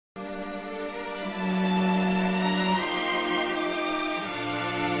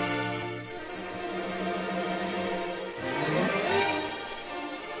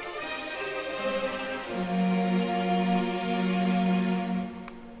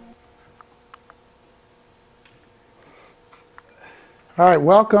All right,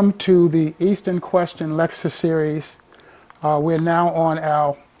 welcome to the Eastern Question Lecture Series. We're now on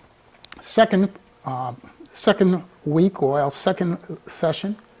our second week, or our second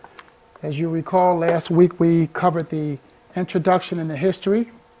session. As you recall, last week we covered the introduction and the history.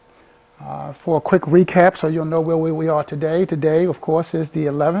 For a quick recap, so you'll know where we are today. Today, of course, is the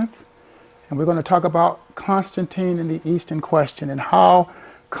 11th, and we're going to talk about Constantine and the Eastern Question and how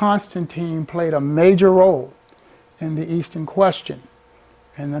Constantine played a major role in the Eastern Question.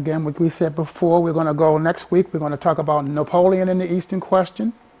 And again, what we said before, we're going to go next week, we're going to talk about Napoleon and the Eastern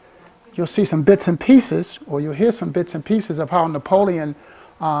Question. You'll see some bits and pieces, or you'll hear some bits and pieces of how Napoleon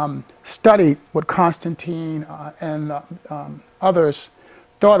studied what Constantine and others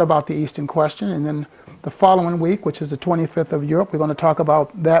thought about the Eastern Question. And then the following week, which is the 25th of Europe, we're going to talk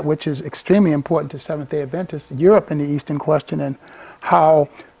about that which is extremely important to Seventh-day Adventists, Europe and the Eastern Question, and how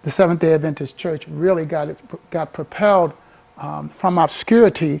the Seventh-day Adventist Church really got propelled from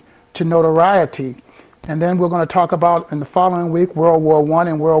obscurity to notoriety. And then we're going to talk about, in the following week, World War I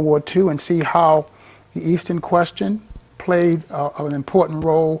and World War II, and see how the Eastern Question played an important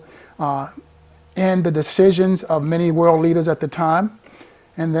role in the decisions of many world leaders at the time.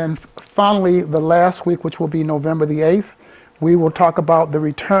 And then finally, the last week, which will be November the 8th, we will talk about the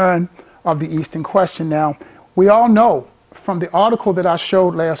return of the Eastern Question. Now, we all know from the article that I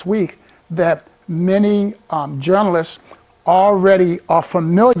showed last week that many journalists already are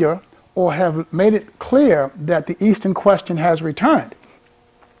familiar or have made it clear that the Eastern Question has returned.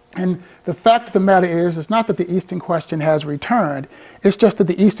 And the fact of the matter is, it's not that the Eastern Question has returned, it's just that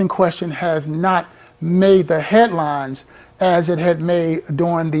the Eastern Question has not made the headlines as it had made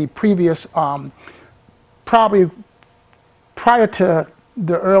during the previous, probably prior to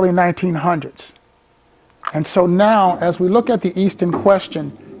the early 1900s. And so now, as we look at the Eastern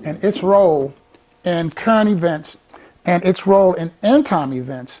Question and its role in current events and its role in end-time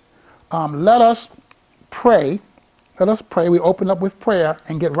events, let us pray. Let us pray. We open up with prayer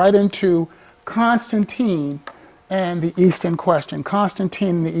and get right into Constantine and the Eastern Question.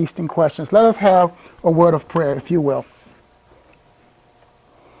 Constantine and the Eastern Questions. Let us have a word of prayer, if you will.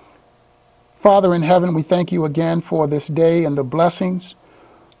 Father in heaven, we thank you again for this day and the blessings.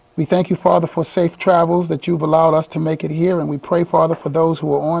 We thank you, Father, for safe travels that you've allowed us to make it here. And we pray, Father, for those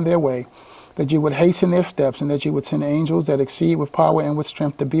who are on their way, that you would hasten their steps and that you would send angels that exceed with power and with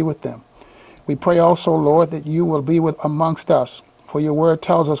strength to be with them. We pray also, Lord, that you will be with amongst us. For your word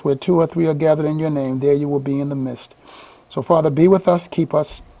tells us where two or three are gathered in your name, there you will be in the midst. So, Father, be with us, keep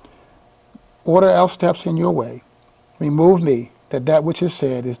us, order our steps in your way. Remove me, that which is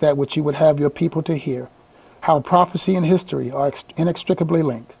said is that which you would have your people to hear. How prophecy and history are inextricably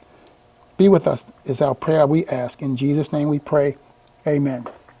linked. Be with us is our prayer we ask. In Jesus' name we pray. Amen.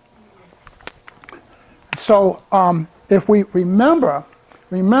 So if we remember,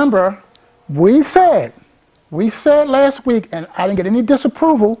 we said last week, and I didn't get any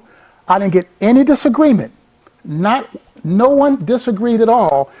disapproval, I didn't get any disagreement. No one disagreed at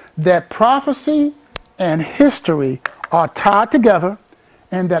all that prophecy and history are tied together,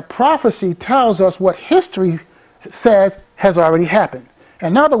 and that prophecy tells us what history says has already happened.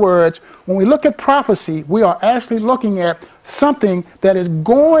 In other words, when we look at prophecy, we are actually looking at something that is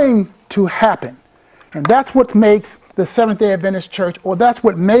going to happen. And that's what makes the Seventh-day Adventist Church, or that's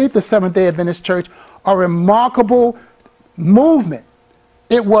what made the Seventh-day Adventist Church a remarkable movement.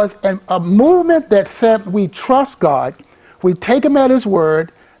 It was a movement that said we trust God, we take him at his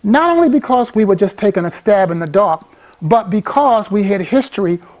word, not only because we were just taking a stab in the dark, but because we had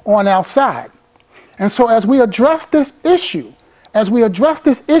history on our side. And so as we address this issue,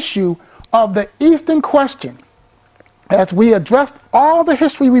 of the Eastern Question, as we address all the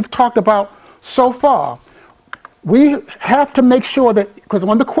history we've talked about so far, we have to make sure that, because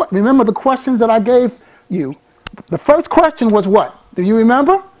remember the questions that I gave you, the first question was what? Do you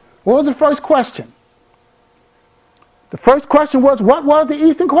remember? What was the first question? The first question was, what was the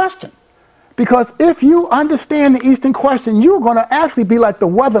Eastern Question? Because if you understand the Eastern Question, you're going to actually be like the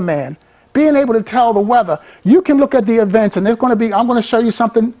weatherman, being able to tell the weather. You can look at the events, and I'm going to show you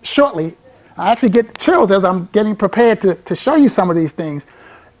something shortly. I actually get chills as I'm getting prepared to show you some of these things.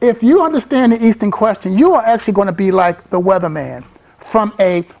 If you understand the Eastern Question, you are actually going to be like the weatherman from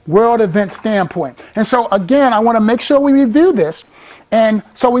a world event standpoint. And so again, I want to make sure we review this. And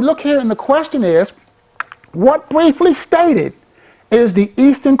so we look here, and the question is, what briefly stated is the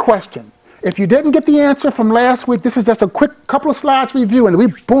Eastern Question? If you didn't get the answer from last week, this is just a quick couple of slides review, and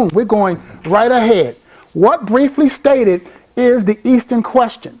we're going right ahead. What briefly stated is the Eastern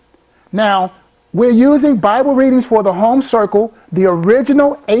Question? Now, we're using Bible readings for the home circle, the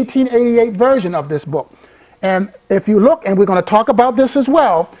original 1888 version of this book. And if you look, and we're going to talk about this as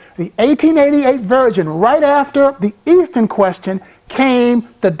well, the 1888 version, right after the Eastern question, came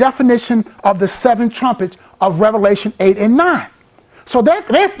the definition of the 7 trumpets of Revelation 8 and 9. So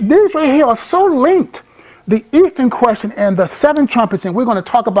these right here are so linked, the Eastern question and the 7 trumpets, and we're going to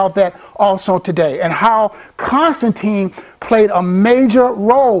talk about that also today, and how Constantine played a major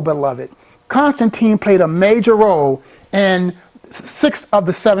role, beloved. Constantine played a major role in 6 of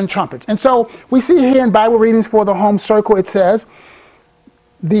the 7 trumpets. And so we see here in Bible readings for the home circle, it says,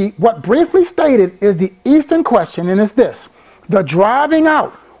 what briefly stated is the Eastern question, and it's this: the driving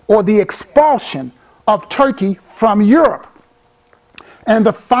out or the expulsion of Turkey from Europe, and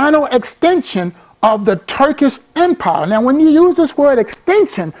the final extinction of the Turkish Empire. Now, when you use this word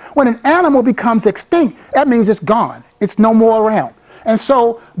extinction, when an animal becomes extinct, that means it's gone. It's no more around. And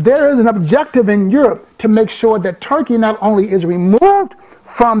so there is an objective in Europe to make sure that Turkey not only is removed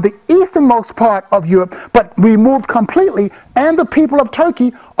from the easternmost part of Europe, but removed completely, and the people of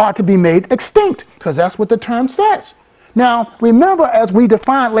Turkey are to be made extinct, because that's what the term says. Now, remember, as we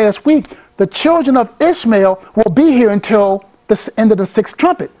defined last week, the children of Ishmael will be here until the end of the 6th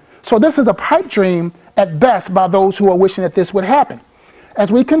trumpet. So this is a pipe dream at best by those who are wishing that this would happen.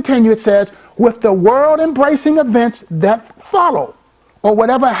 As we continue, it says, with the world-embracing events that follow, or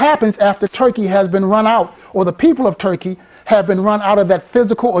whatever happens after Turkey has been run out, or the people of Turkey have been run out of that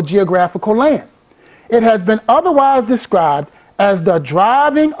physical or geographical land. It has been otherwise described as the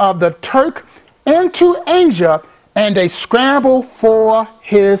driving of the Turk into Asia and a scramble for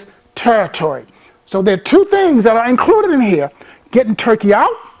his territory. So there are 2 things that are included in here: getting Turkey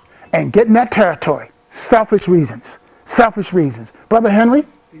out and getting that territory. Selfish reasons. Selfish reasons. Brother Henry?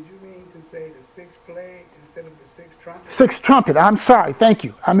 Did you mean to say the 6th plague instead of the 6th trumpet? 6th trumpet. I'm sorry. Thank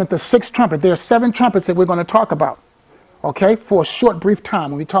you. I meant the 6th trumpet. There are 7 trumpets that we're going to talk about, okay, for a short, brief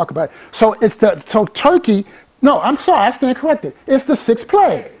time when we talk about it. So Turkey, no, I'm sorry. I stand corrected. It's the 6th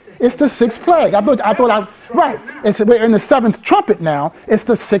plague. It's the 6th plague. Right. We're in the 7th trumpet now. It's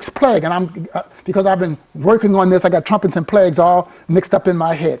the 6th plague. And because I've been working on this, I got trumpets and plagues all mixed up in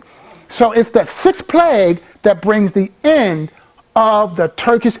my head. So it's the 6th plague that brings the end of the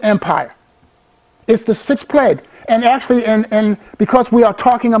Turkish Empire. It's the 6th plague. And actually, and because we are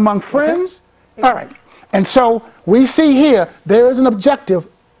talking among friends, okay. All right. And so we see here, there is an objective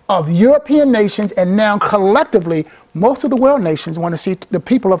of European nations, and now collectively, most of the world nations want to see the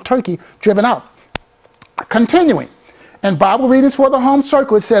people of Turkey driven out. Continuing, and Bible readings for the home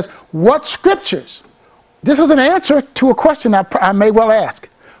circle, it says, what scriptures, this is an answer to a question I may well ask,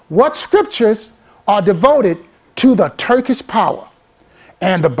 what scriptures are devoted to the Turkish power?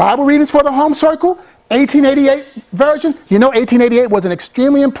 And the Bible readings for the home circle, 1888 version, you know 1888 was an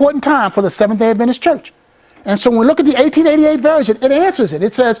extremely important time for the Seventh-day Adventist Church. And so when we look at the 1888 version, it answers it.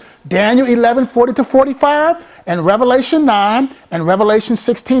 It says Daniel 11:40-45, and Revelation 9, and Revelation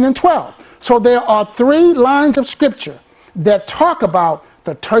 16 and 12. So there are 3 lines of scripture that talk about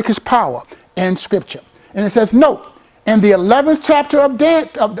the Turkish power in scripture. And it says, note, in the 11th chapter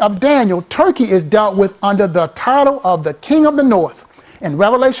of Daniel, Turkey is dealt with under the title of the King of the North. In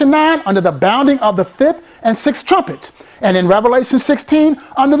Revelation 9, under the bounding of the 5th and 6th trumpets. And in Revelation 16,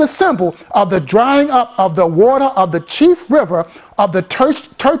 under the symbol of the drying up of the water of the chief river of the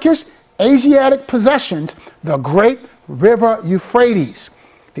Turkish Asiatic possessions, the great river Euphrates.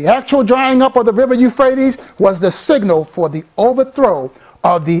 The actual drying up of the river Euphrates was the signal for the overthrow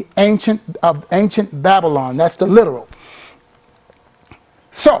of the ancient Babylon. That's the literal.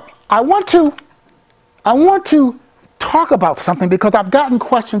 So I want to talk about something, because I've gotten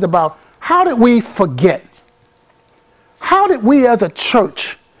questions about how did we forget? How did we as a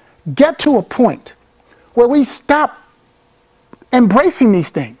church get to a point where we stop embracing these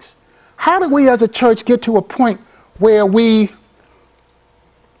things? How did we as a church get to a point where we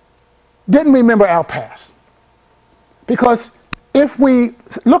didn't remember our past? Because if we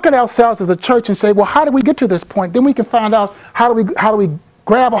look at ourselves as a church and say, well, how did we get to this point? Then we can find out how do we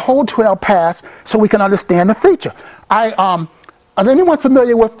grab a hold to our past so we can understand the future. Is anyone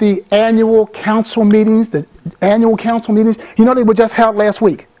familiar with the annual council meetings? The annual council meetings, you know, they were just held last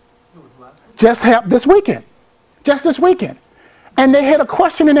week. Just held this weekend. Just this weekend. And they had a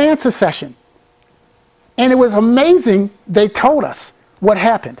question and answer session. And it was amazing. They told us what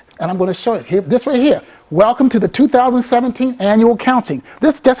happened. And I'm going to show it here. This right here. Welcome to the 2017 annual counting.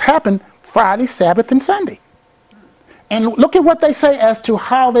 This just happened Friday, Sabbath, and Sunday. And look at what they say as to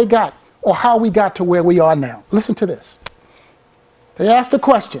how they got, or how we got to where we are now. Listen to this. They asked the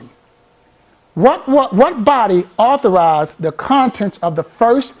question, what body authorized the contents of the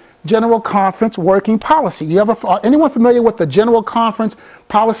first General Conference Working Policy. Anyone familiar with the General Conference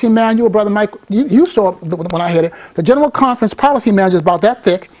Policy Manual? Brother Mike, you saw it when I hit it. The General Conference Policy Manual is about that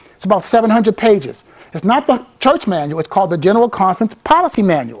thick. It's about 700 pages. It's not the church manual. It's called the General Conference Policy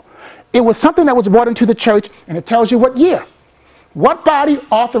Manual. It was something that was brought into the church, and it tells you what year. What body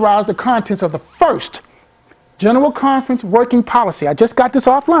authorized the contents of the first General Conference Working Policy? I just got this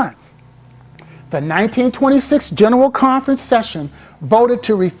offline. The 1926 General Conference session voted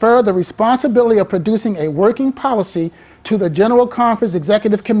to refer the responsibility of producing a working policy to the General Conference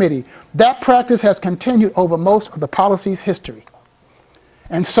Executive Committee. That practice has continued over most of the policy's history.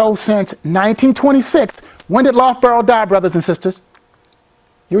 And so since 1926, when did Loughborough die, brothers and sisters?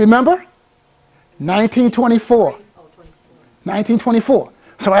 You remember? 1924. 1924.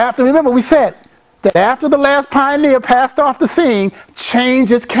 So remember we said that after the last pioneer passed off the scene,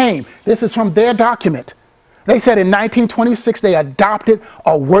 changes came. This is from their document. They said in 1926 they adopted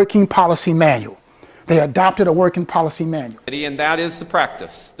a working policy manual. They adopted a working policy manual. And that is the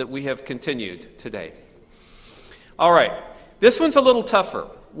practice that we have continued today. All right, this one's a little tougher.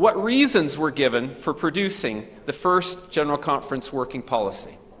 What reasons were given for producing the first General Conference working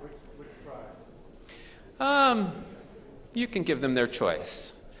policy? You can give them their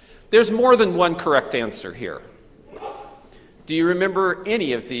choice. There's more than one correct answer here. Do you remember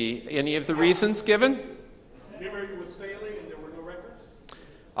any of the reasons given? Memory was failing and there were no records.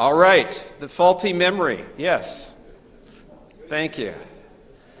 All right, the faulty memory, yes. Thank you.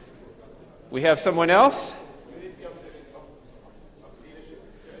 We have someone else?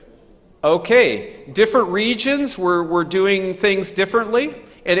 Okay, different regions were doing things differently,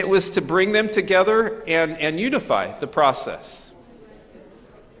 and it was to bring them together and unify the process.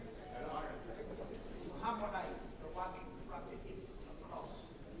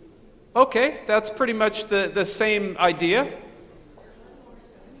 Okay, that's pretty much the same idea.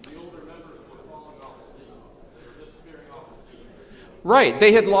 Right,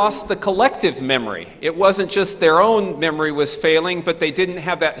 they had lost the collective memory. It wasn't just their own memory was failing, but they didn't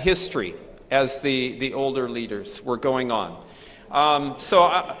have that history as the older leaders were going on.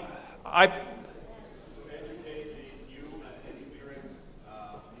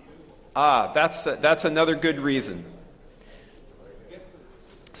 That's another good reason.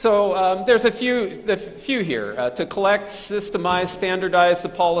 So there's a few here to collect, systemize, standardize the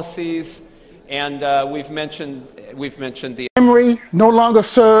policies, and we've mentioned the memory no longer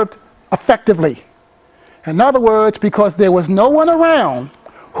served effectively. In other words, because there was no one around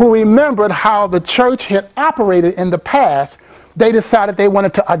who remembered how the church had operated in the past, they decided they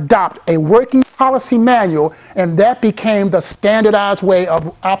wanted to adopt a working policy manual, and that became the standardized way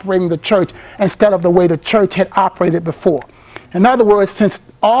of operating the church instead of the way the church had operated before. In other words, since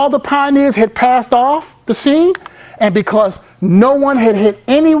all the pioneers had passed off the scene, and because no one had had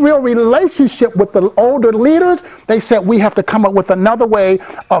any real relationship with the older leaders, they said we have to come up with another way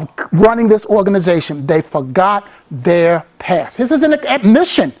of running this organization. They forgot their past. This is an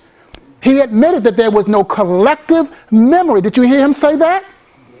admission. He admitted that there was no collective memory. Did you hear him say that?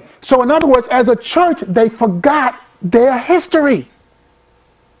 So in other words, as a church, they forgot their history.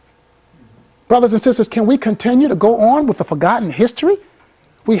 Brothers and sisters, can we continue to go on with the forgotten history?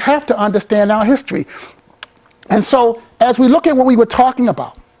 We have to understand our history. And so as we look at what we were talking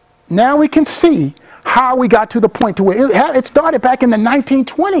about, now we can see how we got to the point to where it started back in the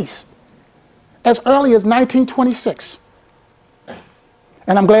 1920s, as early as 1926.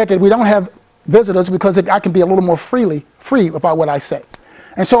 And I'm glad that we don't have visitors, because I can be a little more free about what I say.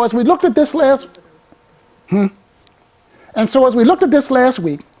 And so as we looked at this last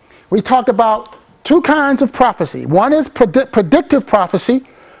week, we talked about two kinds of prophecy. One is predictive prophecy,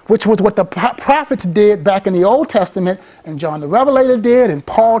 which was what the prophets did back in the Old Testament, and John the Revelator did, and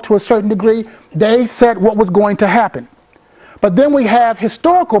Paul to a certain degree. They said what was going to happen. But then we have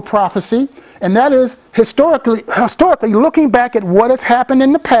historical prophecy, and that is historically looking back at what has happened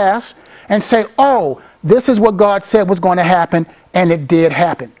in the past and say, oh, this is what God said was going to happen, and it did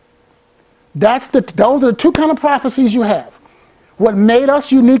happen. Those are the two kinds of prophecies you have. What made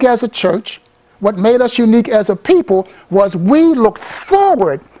us unique as a church, what made us unique as a people, was we looked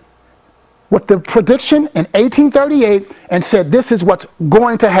forward with the prediction in 1838 and said, this is what's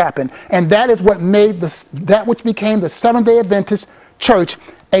going to happen. And that is what made that which became the Seventh-day Adventist Church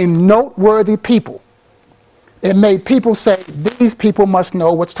a noteworthy people. It made people say, these people must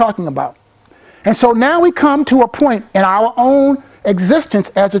know what's talking about. And so now we come to a point in our own existence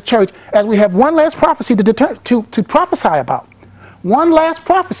as a church, as we have one last prophecy to prophesy about. One last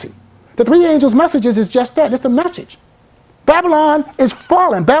prophecy. The three angels' messages is just that. It's a message. Babylon is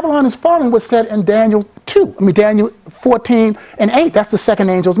fallen. Babylon is fallen was said in Daniel 2. I mean, Daniel 14 and 8, that's the second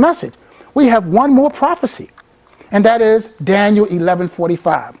angel's message. We have one more prophecy, and that is Daniel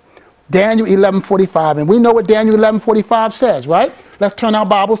 11:45. Daniel 11:45, and we know what Daniel 11:45 says, right? Let's turn our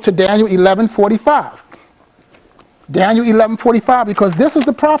Bibles to Daniel 11:45. Daniel 11:45, because this is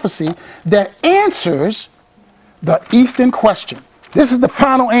the prophecy that answers the Eastern question. This is the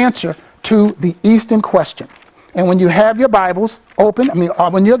final answer to the Eastern question. And when you have your Bibles open, or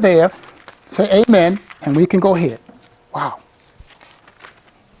when you're there, say amen, and we can go ahead. Wow.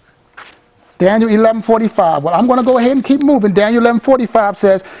 Daniel 11:45. Well, I'm going to go ahead and keep moving. Daniel 11:45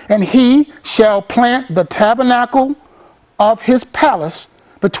 says, and he shall plant the tabernacle of his palace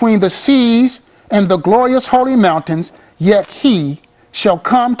between the seas and the glorious holy mountains, yet he shall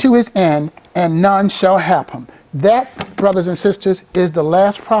come to his end, and none shall help him. That, brothers and sisters, is the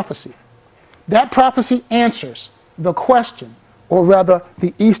last prophecy. That prophecy answers the question, or rather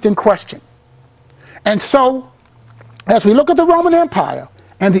the Eastern question. And so, as we look at the Roman Empire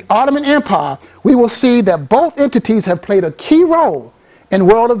and the Ottoman Empire, we will see that both entities have played a key role in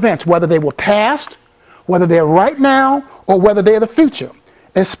world events, whether they were past, whether they're right now, or whether they're the future,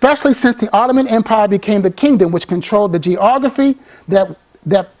 especially since the Ottoman Empire became the kingdom which controlled the geography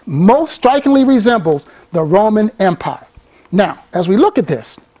that most strikingly resembles the Roman Empire. Now, as we look at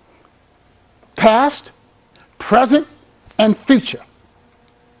this, past, present, and future.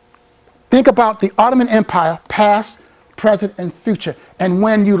 Think about the Ottoman Empire, past, present, and future. And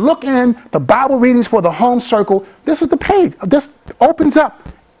when you look in the Bible readings for the home circle, this is the page. This opens up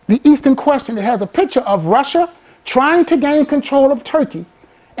the Eastern question. It has a picture of Russia trying to gain control of Turkey.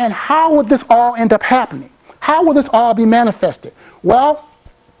 And how would this all end up happening? How will this all be manifested? Well,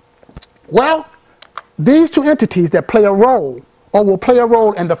 these two entities that play a role, or will play a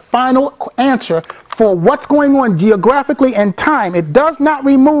role in the final answer for what's going on geographically and time, it does not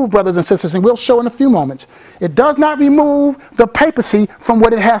remove, brothers and sisters, and we'll show in a few moments, it does not remove the papacy from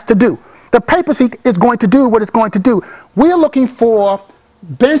what it has to do. The papacy is going to do what it's going to do. We're looking for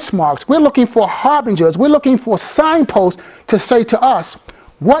benchmarks. We're looking for harbingers. We're looking for signposts to say to us,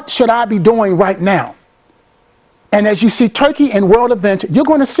 what should I be doing right now? And as you see Turkey and world events, you're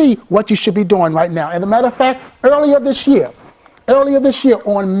going to see what you should be doing right now. As a matter of fact, earlier this year,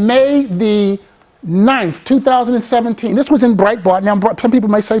 on May the 9th, 2017, this was in Breitbart. Now, some people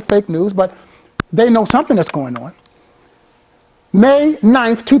may say fake news, but they know something that's going on. May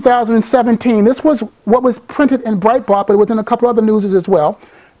 9th, 2017, this was what was printed in Breitbart, but it was in a couple other newses as well.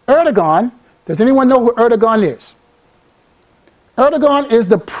 Erdogan, does anyone know who Erdogan is? Erdogan is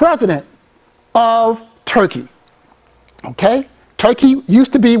the president of Turkey. Okay? Turkey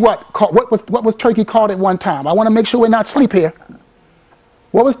used to be what was Turkey called at one time? I want to make sure we're not asleep here.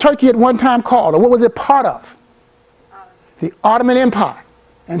 What was Turkey at one time called, or what was it part of? The Ottoman Empire.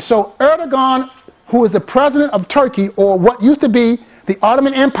 And so Erdogan, who is the president of Turkey, or what used to be the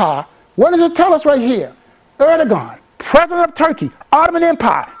Ottoman Empire, what does it tell us right here? Erdogan, president of Turkey, Ottoman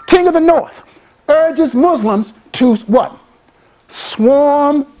Empire, king of the north, urges Muslims to what?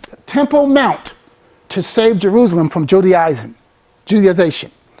 Swarm Temple Mount to save Jerusalem from Judaization.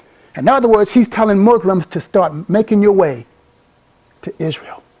 In other words, he's telling Muslims to start making your way to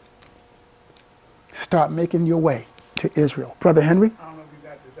Israel. Start making your way to Israel. Brother Henry? I don't know if you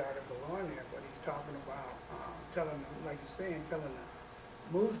got this article on there, but he's talking about telling them, like you're saying, telling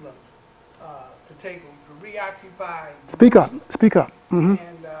the Muslims to reoccupy. Speak up. Speak up. Mm-hmm.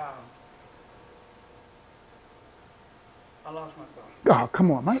 And I lost my thought. Oh,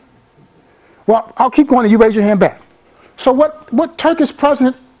 come on, Mike. Well, I'll keep going and you raise your hand back. So what Turkish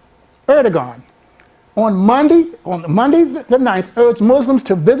President Erdogan on Monday the 9th urged Muslims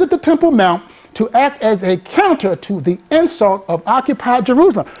to visit the Temple Mount to act as a counter to the insult of occupied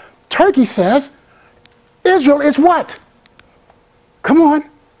Jerusalem. Turkey says Israel is what? Come on.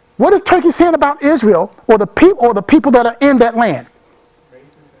 What is Turkey saying about Israel or the people that are in that land?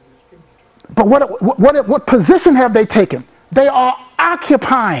 But what position have they taken? They are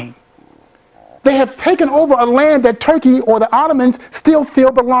occupying. They have taken over a land that Turkey or the Ottomans still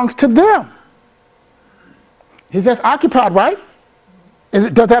feel belongs to them. He says occupied, right?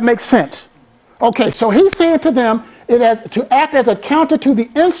 Does that make sense? Okay, so he's saying to them it has to act as a counter to the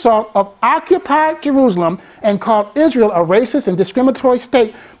insult of occupied Jerusalem and called Israel a racist and discriminatory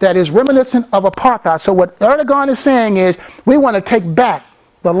state that is reminiscent of apartheid. So what Erdogan is saying is we want to take back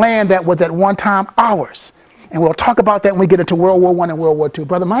the land that was at one time ours. And we'll talk about that when we get into World War I and World War II.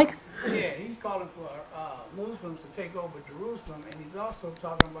 Brother Mike? Yeah, he's calling for Muslims to take over Jerusalem, and he's also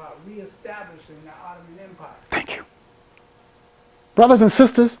talking about reestablishing the Ottoman Empire. Thank you. Brothers and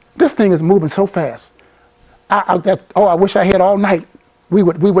sisters, this thing is moving so fast. I wish I had all night. We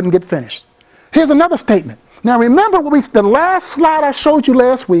wouldn't get finished. Here's another statement. Now remember, the last slide I showed you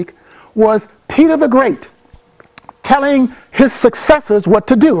last week was Peter the Great telling his successors what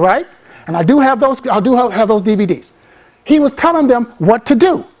to do, right? And I do have those DVDs. He was telling them what to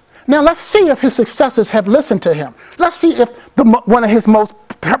do. Now let's see if his successors have listened to him. Let's see if one of his most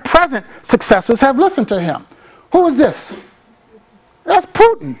present successors have listened to him. Who is this? That's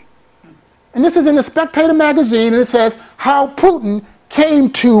Putin. And this is in the Spectator magazine, and it says how Putin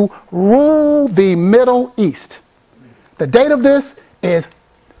came to rule the Middle East. The date of this is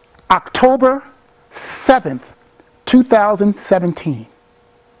October 7th, 2017.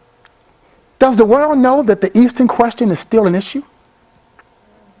 Does the world know that the Eastern question is still an issue?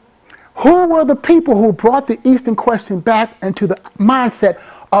 Who were the people who brought the Eastern question back into the mindset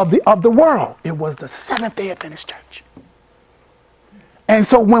of the world? It was the Seventh-day Adventist Church. And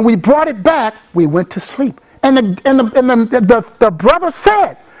so when we brought it back, we went to sleep. And the brother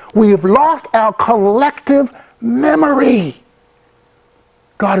said, we've lost our collective memory.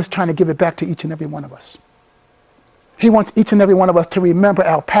 God is trying to give it back to each and every one of us. He wants each and every one of us to remember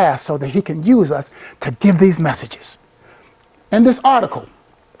our past so that he can use us to give these messages. In this article,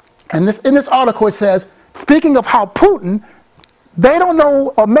 in this article it says, speaking of how Putin, they don't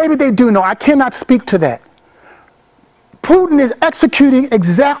know, or maybe they do know, I cannot speak to that. Putin is executing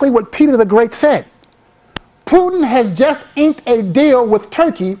exactly what Peter the Great said. Putin has just inked a deal with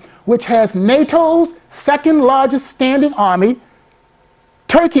Turkey, which has NATO's second largest standing army.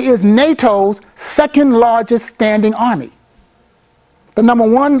 Turkey is NATO's second largest standing army. The number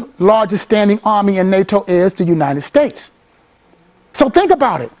one largest standing army in NATO is the United States. So think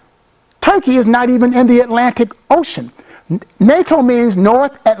about it. Turkey is not even in the Atlantic Ocean. NATO means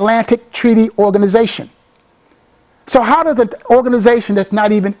North Atlantic Treaty Organization. So how does an organization that's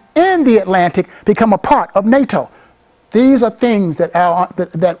not even in the Atlantic become a part of NATO? These are things that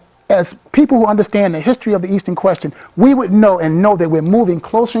as people who understand the history of the Eastern question, we would know that we're moving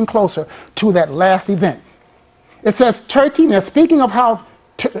closer and closer to that last event. It says Turkey, now speaking of how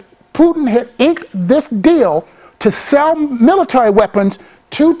Putin had inked this deal to sell military weapons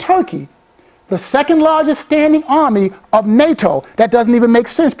to Turkey, the second largest standing army of NATO. That doesn't even make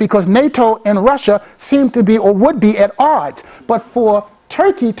sense because NATO and Russia seem to be or would be at odds. But for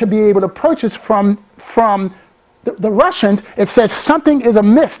Turkey to be able to purchase from the Russians, it says something is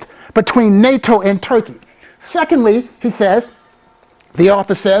amiss between NATO and Turkey. Secondly, the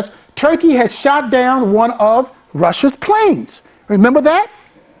author says, Turkey had shot down one of Russia's planes. Remember that?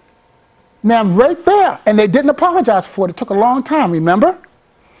 Now right there, and they didn't apologize for it. It took a long time, remember?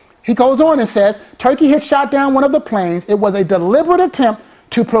 He goes on and says, Turkey had shot down one of the planes. It was a deliberate attempt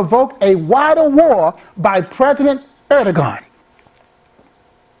to provoke a wider war by President Erdogan.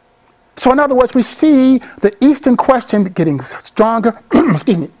 So in other words, we see the Eastern question getting stronger,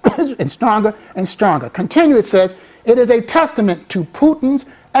 excuse me, and stronger and stronger. Continue, it says, it is a testament to Putin's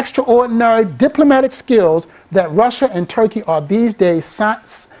extraordinary diplomatic skills that Russia and Turkey are these days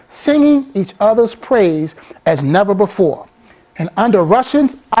singing each other's praise as never before. And under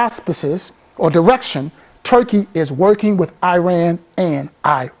Russia's auspices or direction, Turkey is working with Iran and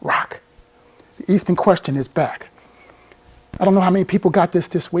Iraq. The Eastern question is back. I don't know how many people got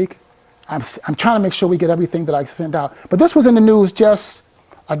this week. I'm trying to make sure we get everything that I sent out. But this was in the news just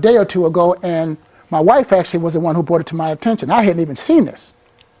a day or two ago, and my wife actually was the one who brought it to my attention. I hadn't even seen this.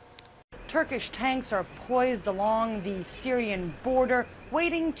 Turkish tanks are poised along the Syrian border,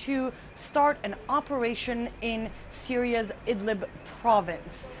 waiting to start an operation in Syria's Idlib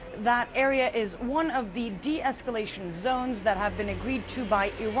province. That area is one of the de-escalation zones that have been agreed to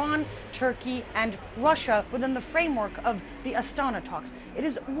by Iran, Turkey, and Russia within the framework of the Astana talks. It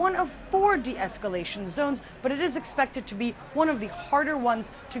is one of 4 de-escalation zones, but it is expected to be one of the harder ones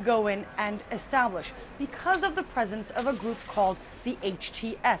to go in and establish because of the presence of a group called the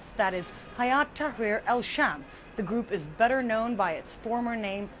HTS, that is Hayat Tahrir el-Sham. The group is better known by its former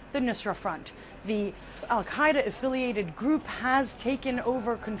name, the Nusra Front. The Al-Qaeda-affiliated group has taken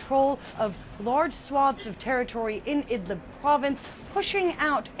over control of large swaths of territory in Idlib province, pushing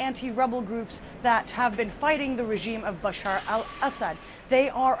out anti-rebel groups that have been fighting the regime of Bashar al-Assad. They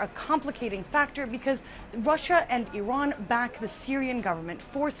are a complicating factor because Russia and Iran back the Syrian government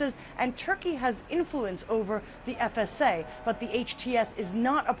forces, and Turkey has influence over the FSA, but the HTS is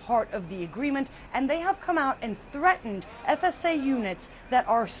not a part of the agreement, and they have come out and threatened FSA units that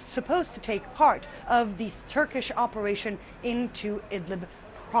are supposed to take part of the Turkish operation into Idlib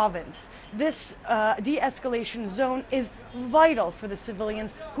province. This de-escalation zone is vital for the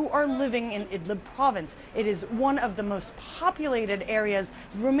civilians who are living in Idlib province. It is one of the most populated areas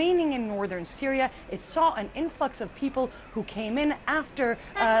remaining in northern Syria. It saw an influx of people who came in after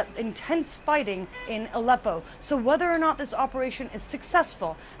intense fighting in Aleppo. So whether or not this operation is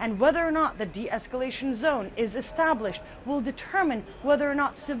successful and whether or not the de-escalation zone is established will determine whether or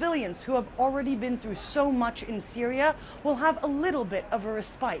not civilians who have already been through so much in Syria will have a little bit of a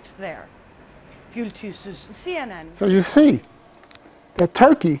respite there. Gültüsüz, CNN. So you see that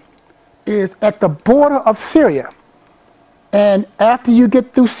Turkey is at the border of Syria. And after you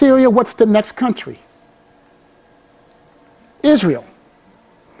get through Syria, what's the next country? Israel.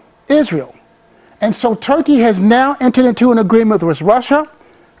 Israel. And so Turkey has now entered into an agreement with Russia,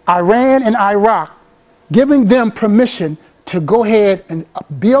 Iran, and Iraq, giving them permission to go ahead and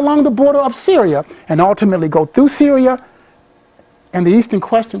be along the border of Syria and ultimately go through Syria. And the Eastern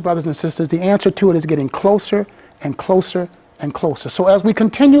question, brothers and sisters, the answer to it is getting closer and closer and closer. So as we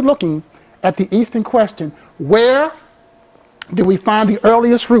continue looking at the Eastern question, where do we find the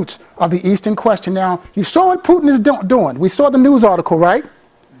earliest roots of the Eastern question? Now, you saw what Putin is doing. We saw the news article, right?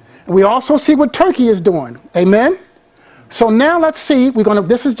 And we also see what Turkey is doing. Amen? So now let's see.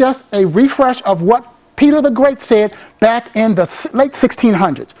 This is just a refresh of what Peter the Great said back in the late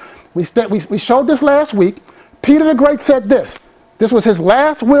 1600s. We showed this last week. Peter the Great said this. This was his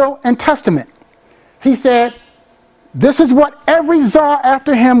last will and testament. He said, this is what every czar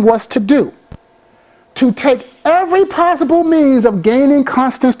after him was to do. To take every possible means of gaining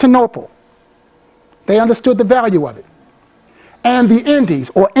Constantinople. They understood the value of it. And the Indies,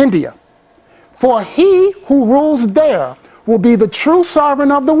 or India. For he who rules there will be the true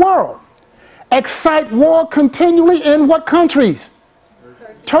sovereign of the world. Excite war continually in what countries?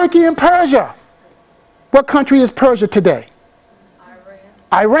 Turkey and Persia. What country is Persia today?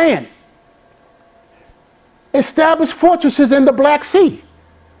 Iran. Establish fortresses in the Black Sea.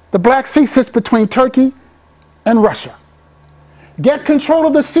 The Black Sea sits between Turkey and Russia. Get control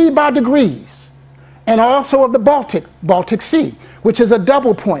of the sea by degrees, and also of the Baltic Sea, which is a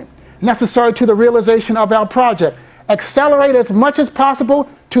double point necessary to the realization of our project. Accelerate as much as possible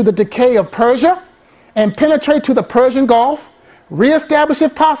to the decay of Persia and penetrate to the Persian Gulf. Reestablish,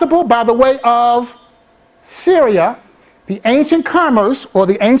 if possible, by the way of Syria, the ancient commerce or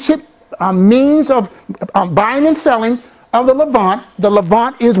the ancient means of buying and selling of the Levant. The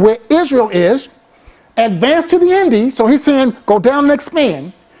Levant is where Israel is. Advance to the Indies, so he's saying go down and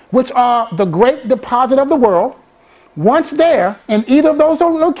expand, which are the great deposit of the world. Once there, in either of those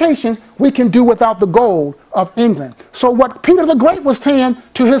locations, we can do without the gold of England. So what Peter the Great was saying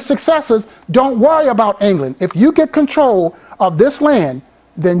to his successors, don't worry about England. If you get control of this land,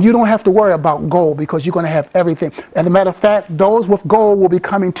 then you don't have to worry about gold because you're going to have everything. As a matter of fact, those with gold will be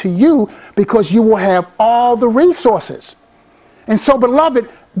coming to you because you will have all the resources. And so, beloved,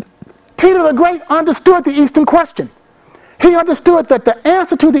 Peter the Great understood the Eastern question. He understood that the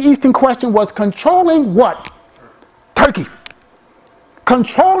answer to the Eastern question was controlling what? Turkey.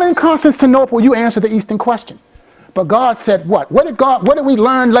 Controlling Constantinople, you answer the Eastern question. But God said what? What did we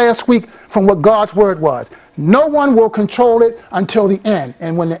learn last week from what God's word was? No one will control it until the end.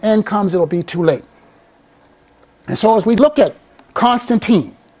 And when the end comes, it'll be too late. And so as we look at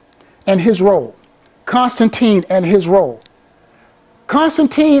Constantine and his role, Constantine,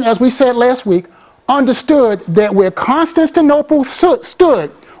 as we said last week, understood that where Constantinople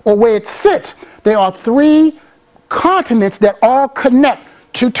stood, or where it sits, there are three continents that all connect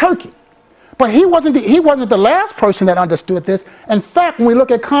to Turkey. But he wasn't the last person that understood this. In fact, when we look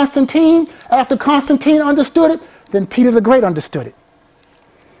at Constantine, after Constantine understood it, then Peter the Great understood it.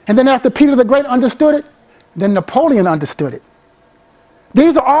 And then after Peter the Great understood it, then Napoleon understood it.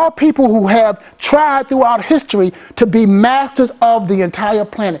 These are all people who have tried throughout history to be masters of the entire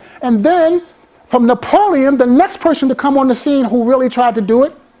planet. And then from Napoleon, the next person to come on the scene who really tried to do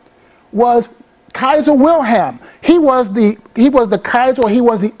it was Kaiser Wilhelm. He was the Kaiser, or he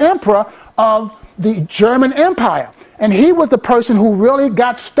was the emperor of the German Empire. And he was the person who really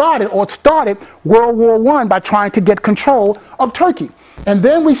got started World War I by trying to get control of Turkey. And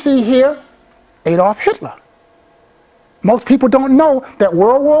then we see here Adolf Hitler. Most people don't know that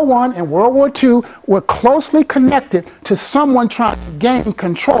World War I and World War II were closely connected to someone trying to gain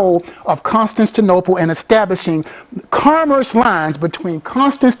control of Constantinople and establishing commerce lines between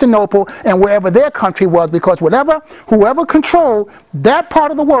Constantinople and wherever their country was, because whoever controlled that part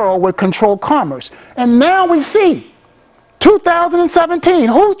of the world would control commerce. And now we see 2017,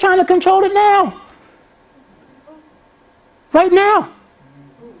 who's trying to control it now? Right now.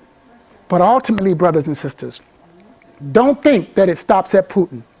 But ultimately, brothers and sisters, don't think that it stops at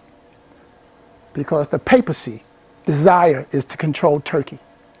Putin, because the papacy desire is to control Turkey.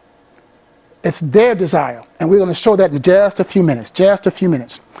 It's their desire, and we're going to show that in just a few minutes,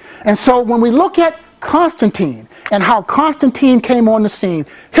 And so when we look at Constantine and how Constantine came on the scene,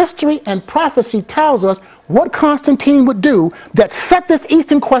 history and prophecy tells us what Constantine would do that set this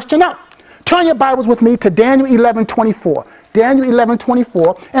Eastern question up. Turn your Bibles with me to Daniel 11:24. Daniel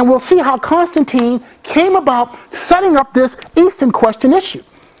 11:24, and we'll see how Constantine came about setting up this Eastern question issue.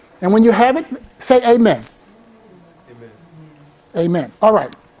 And when you have it, say amen. Amen. Amen. All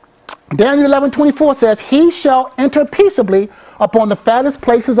right. Daniel 11:24 says, he shall enter peaceably upon the fattest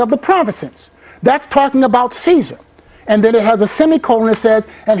places of the provinces. That's talking about Caesar. And then it has a semicolon that says,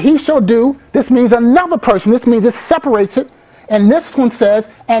 and he shall do, this means another person, this means it separates it. And this one says,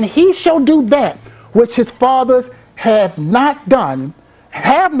 and he shall do that which his fathers have not done.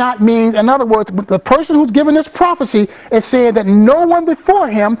 Have not means, in other words, the person who's given this prophecy is saying that no one before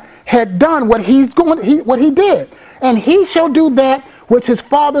him had done what what he did. And he shall do that which his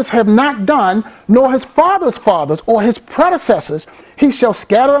fathers have not done, nor his fathers' fathers or his predecessors. He shall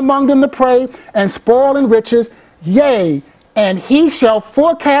scatter among them the prey and spoil and riches. Yea, and he shall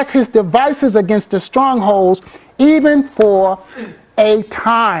forecast his devices against the strongholds, even for a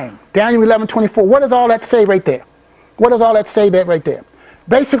time. Daniel 11:24. What does all that say right there? What does all that say right there?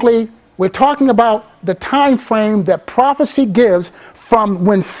 Basically, we're talking about the time frame that prophecy gives from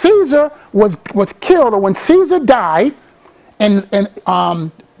when Caesar was killed, or when Caesar died in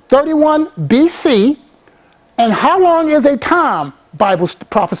 31 BC. And how long is a time, Bible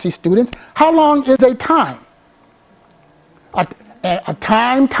prophecy students? How long is a time? A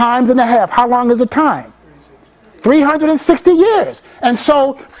time times and a half. How long is a time? 360 years. And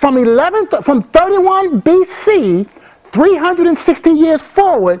so from 31 BC, 360 years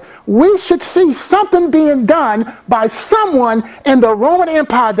forward, we should see something being done by someone in the Roman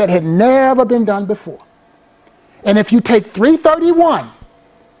Empire that had never been done before. And if you take 331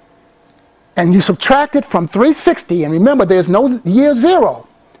 and you subtract it from 360, and remember there's no year zero.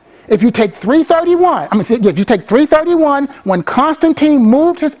 If you take 331, when Constantine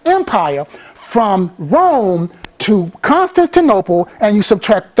moved his empire from Rome to Constantinople, and you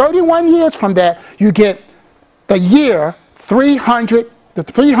subtract 31 years from that, you get the year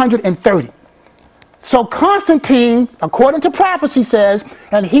 330. So Constantine, according to prophecy, says,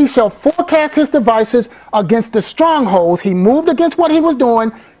 and he shall forecast his devices against the strongholds. He moved against what he was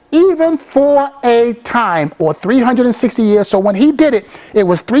doing, even for a time, or 360 years. So when he did it, it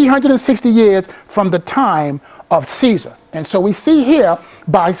was 360 years from the time of Caesar. And so we see here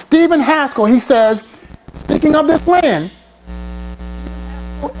by Stephen Haskell, he says, speaking of this land,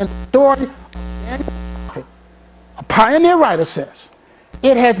 and the story of Daniel, a pioneer writer says,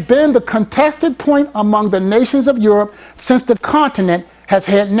 it has been the contested point among the nations of Europe since the continent has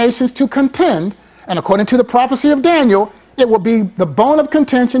had nations to contend, and according to the prophecy of Daniel, it will be the bone of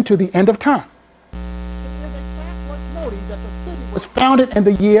contention to the end of time. It is a fact worth noting that the city was founded in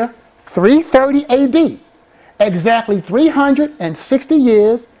the year 330 AD, exactly 360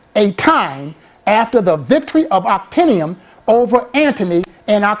 years, a time after the victory of Octavian over Antony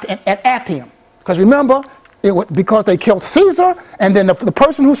at Actium. Because remember, because they killed Caesar, and then the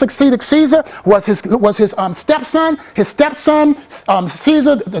person who succeeded Caesar was his stepson. His stepson,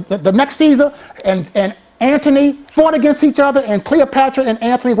 Caesar, the next Caesar, and Antony fought against each other, and Cleopatra and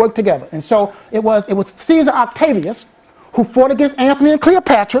Antony worked together. And so it was Caesar Octavius who fought against Antony and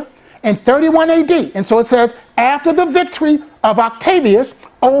Cleopatra in 31 AD. And so it says, after the victory of Octavius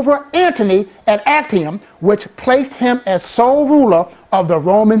over Antony at Actium, which placed him as sole ruler of the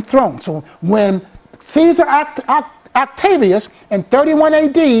Roman throne. So when Caesar Octavius in 31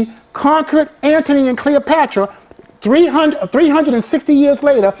 AD conquered Antony and Cleopatra, 360 years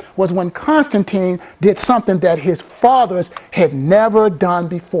later was when Constantine did something that his fathers had never done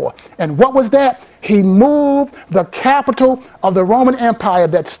before. And what was that? He moved the capital of the Roman Empire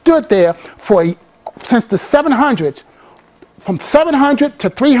that stood there since the 700s, from 700 to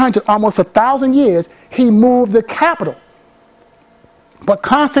 300, almost 1,000 years, he moved the capital. But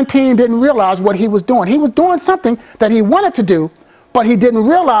Constantine didn't realize what he was doing. He was doing something that he wanted to do, but he didn't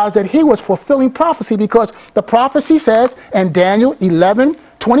realize that he was fulfilling prophecy, because the prophecy says in Daniel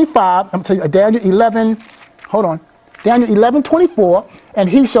 11:25, Daniel 11:24, and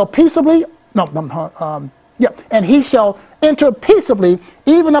he shall peaceably, and he shall enter peaceably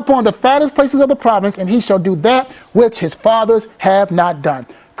even upon the fattest places of the province, and he shall do that which his fathers have not done.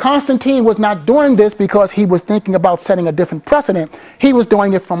 Constantine was not doing this because he was thinking about setting a different precedent. He was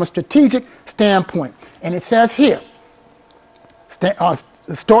doing it from a strategic standpoint. And it says here,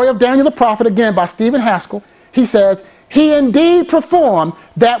 the story of Daniel the prophet, again by Stephen Haskell, he says, He indeed performed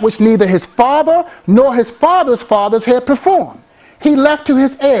that which neither his father nor his father's fathers had performed. He left to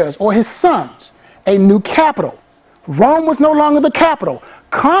his heirs, or his sons, a new capital. Rome was no longer the capital.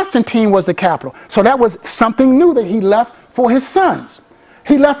 Constantine was the capital. So that was something new that he left for his sons.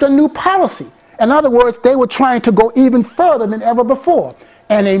 He left a new policy. In other words, they were trying to go even further than ever before.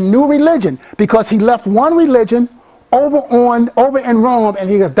 And a new religion, because he left one religion over in Rome and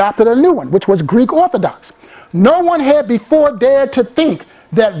he adopted a new one, which was Greek Orthodox. No one had before dared to think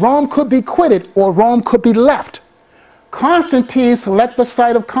that Rome could be quitted or Rome could be left. Constantine selected the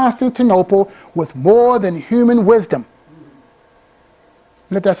site of Constantinople with more than human wisdom.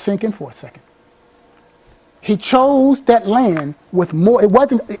 Let that sink in for a second. He chose that land with more,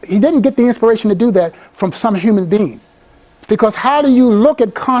 he didn't get the inspiration to do that from some human being. Because how do you look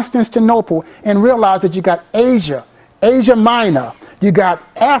at Constantinople and realize that you got Asia, Asia Minor, you got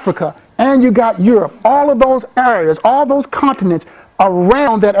Africa, and you got Europe, all of those areas, all those continents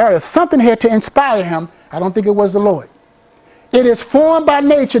around that area. Something had to inspire him. I don't think it was the Lord. It is formed by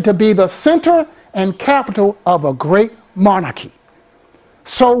nature to be the center and capital of a great monarchy.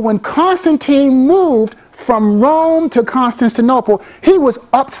 So when Constantine moved from Rome to Constantinople, he was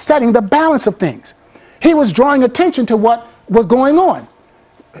upsetting the balance of things. He was drawing attention to what was going on.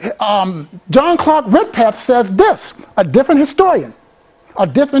 John Clark Redpath says this, a different historian.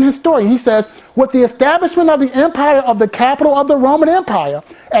 He says, with the establishment of the empire of the capital of the Roman Empire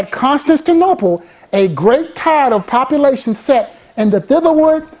at Constantinople, a great tide of population set in the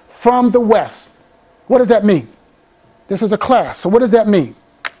thitherward from the west. What does that mean? This is a class, so what does that mean?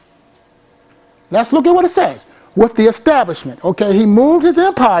 Let's look at what it says. With the establishment, okay, he moved his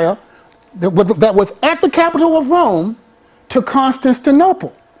empire that was at the capital of Rome to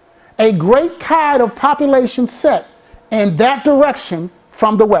Constantinople. A great tide of population set in that direction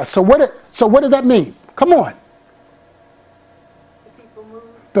from the west. So what did that mean? Come on.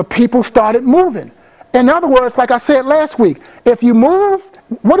 The people started moving. In other words, like I said last week, if you move,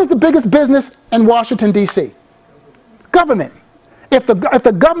 what is the biggest business in Washington, D.C.? Government. If the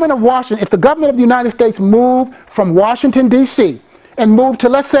government of Washington, if the government of the United States moved from Washington, D.C. and moved to,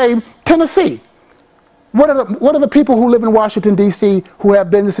 let's say, Tennessee, what are the people who live in Washington, D.C. who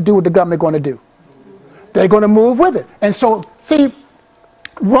have business to do with the government going to do? They're going to move with it. And so, see,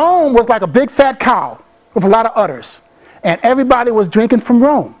 Rome was like a big fat cow with a lot of udders. And everybody was drinking from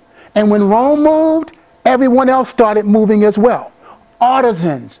Rome. And when Rome moved, everyone else started moving as well.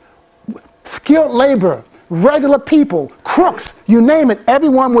 Artisans, skilled labor, regular people, crooks, you name it,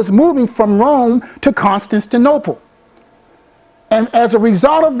 everyone was moving from Rome to Constantinople. And as a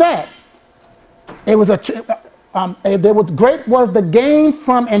result of that, it was great was the gain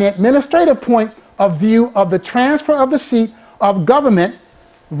from an administrative point of view of the transfer of the seat of government.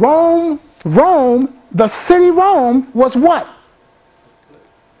 Rome, the city Rome was what?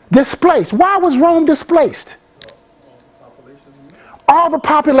 Displaced. Why was Rome displaced? All the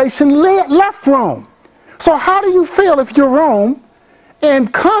population left Rome. So how do you feel if you're Rome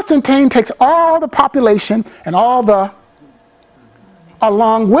and Constantine takes all the population and along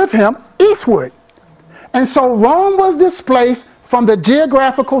with him eastward? And so Rome was displaced from the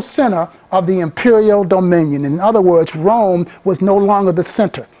geographical center of the imperial dominion. In other words, Rome was no longer the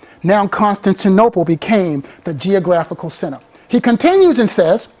center. Now Constantinople became the geographical center. He continues and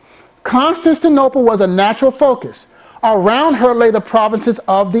says, Constantinople was a natural focus. Around her lay the provinces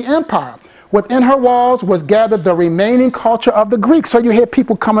of the empire. Within her walls was gathered the remaining culture of the Greeks. So you had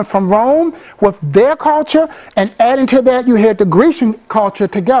people coming from Rome with their culture, and adding to that you had the Grecian culture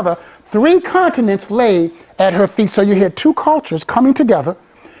together. 3 continents lay at her feet. So you had 2 cultures coming together,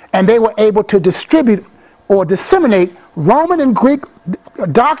 and they were able to distribute or disseminate Roman and Greek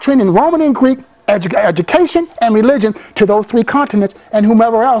doctrine and Roman and Greek education and religion to those 3 continents and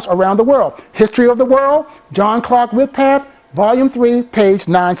whomever else around the world. History of the World, John Clark Redpath, Volume 3, page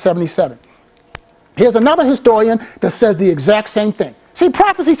 977. Here's another historian that says the exact same thing. See,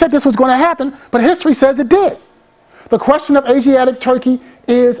 prophecy said this was going to happen, but history says it did. The question of Asiatic Turkey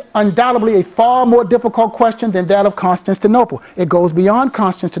is undoubtedly a far more difficult question than that of Constantinople. It goes beyond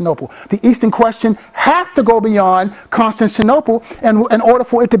Constantinople. The Eastern question has to go beyond Constantinople in order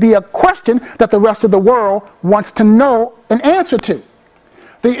for it to be a question that the rest of the world wants to know an answer to.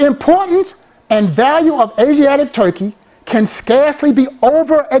 The importance and value of Asiatic Turkey can scarcely be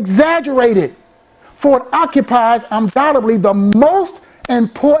over-exaggerated, for it occupies undoubtedly the most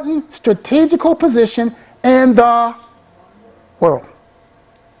important strategical position in the world.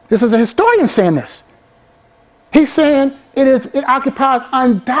 This is a historian saying this. He's saying it occupies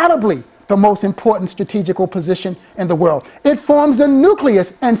undoubtedly the most important strategical position in the world. It forms the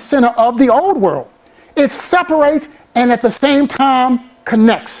nucleus and center of the old world. It separates and at the same time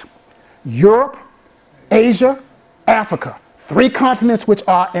connects Europe, Asia, Africa. 3 continents which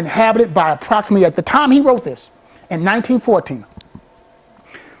are inhabited by approximately, at the time he wrote this, in 1914,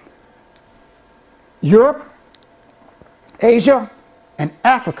 Europe, Asia, and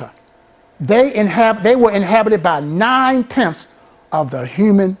Africa. They were inhabited by 9/10 of the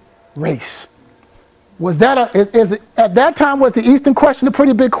human race. Was that at that time, was the Eastern question a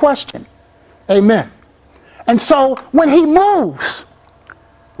pretty big question? Amen. And so when he moves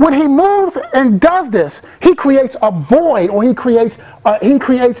and does this, he creates a void, or he creates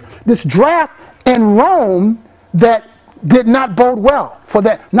this draft in Rome that did not bode well for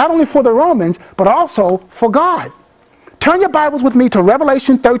that, not only for the Romans, but also for God. Turn your Bibles with me to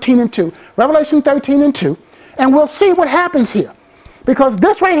Revelation 13:2. Revelation 13:2, and we'll see what happens here. Because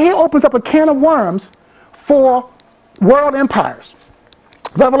this right here opens up a can of worms for world empires.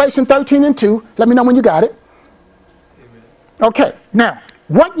 Revelation 13:2, let me know when you got it. Amen. Okay, now,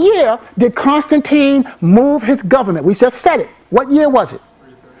 what year did Constantine move his government? We just said it. What year was it?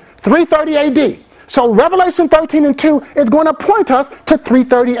 330 AD. So Revelation 13:2 is going to point us to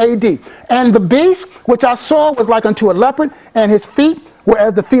 330 AD. And the beast, which I saw, was like unto a leopard, and his feet were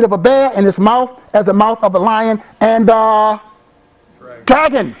as the feet of a bear, and his mouth as the mouth of a lion. And the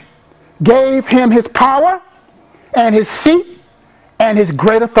dragon gave him his power and his seat and his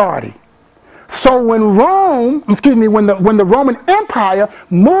great authority. So when the Roman Empire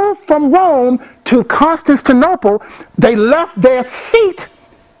moved from Rome to Constantinople, they left their seat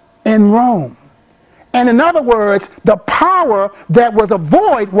in Rome. And in other words, the power that was a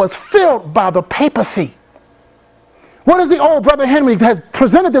void was filled by the papacy. What is the old, Brother Henry has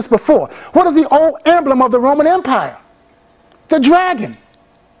presented this before, what is the old emblem of the Roman Empire? The dragon.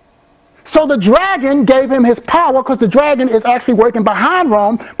 So the dragon gave him his power, because the dragon is actually working behind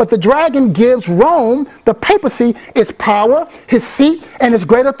Rome, but the dragon gives Rome, the papacy, its power, his seat, and its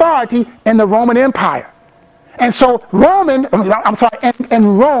great authority in the Roman Empire. And so in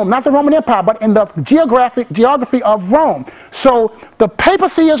Rome, not the Roman Empire, but in the geography of Rome. So the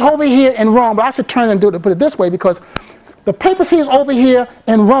papacy is over here in Rome, but I should turn and put it this way, because the papacy is over here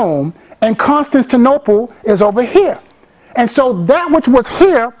in Rome, and Constantinople is over here. And so that which was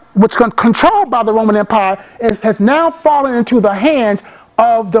here, which was controlled by the Roman Empire, has now fallen into the hands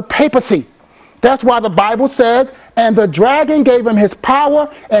of the papacy. That's why the Bible says, and the dragon gave him his power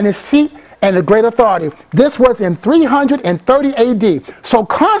and his seat and a great authority. This was in 330 AD. So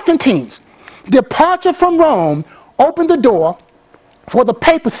Constantine's departure from Rome opened the door for the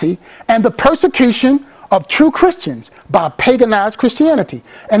papacy and the persecution of true Christians by paganized Christianity.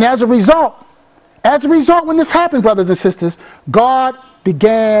 And as a result, when this happened, brothers and sisters, God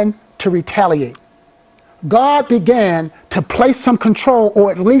began to retaliate. God began to place some control,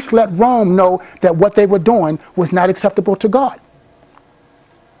 or at least let Rome know that what they were doing was not acceptable to God.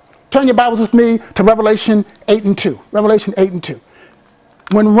 Turn your Bibles with me to Revelation 8:2. Revelation 8:2.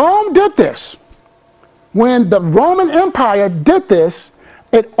 When Rome did this, when the Roman Empire did this,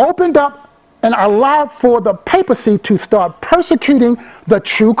 it opened up and allowed for the papacy to start persecuting the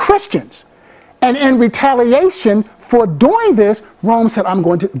true Christians. And in retaliation for doing this, God said, I'm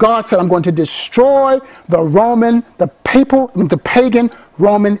going to destroy the pagan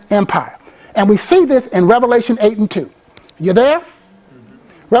Roman Empire. And we see this in Revelation 8:2. You there?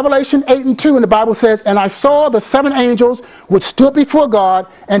 Revelation 8:2, and the Bible says, and I saw the 7 angels which stood before God,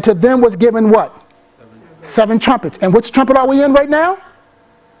 and to them was given what? 7 trumpets. And which trumpet are we in right now?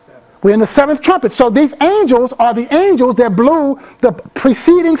 7. We're in the 7th trumpet. So these angels are the angels that blew the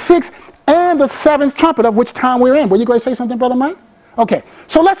preceding 6 and the 7th trumpet, of which time we're in. Were you going to say something, Brother Mike? Okay,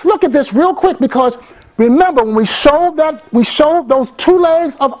 so let's look at this real quick, because remember, when we showed those 2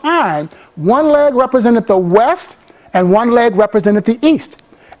 legs of iron, one leg represented the west and one leg represented the east.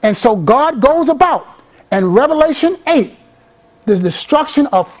 And so God goes about, in Revelation 8, the destruction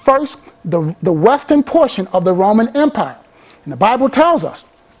of first the western portion of the Roman Empire. And the Bible tells us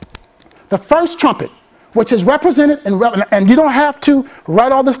the first trumpet, which is represented in and you don't have to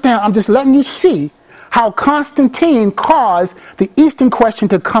write all this down, I'm just letting you see how Constantine caused the Eastern question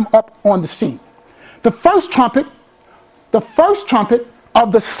to come up on the scene. The first trumpet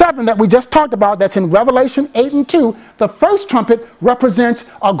of the 7 that we just talked about, that's in Revelation 8:2, the first trumpet represents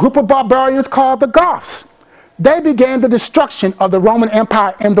a group of barbarians called the Goths. They began the destruction of the Roman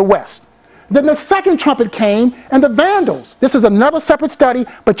Empire in the West. Then the second trumpet came, and the Vandals. This is another separate study,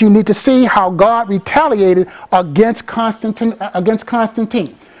 but you need to see how God retaliated against Constantine.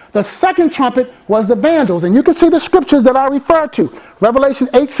 The second trumpet was the Vandals, and you can see the scriptures that I refer to. Revelation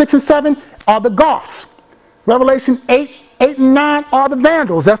 8:6 and 7 are the Goths. Revelation 8 and 9 are the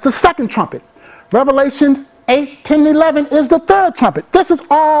Vandals. That's the second trumpet. Revelation 8, 10, 11 is the third trumpet. This is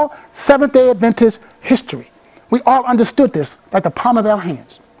all Seventh-day Adventist history. We all understood this like the palm of our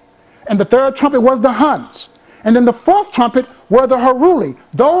hands. And the third trumpet was the Huns. And then the fourth trumpet were the Heruli.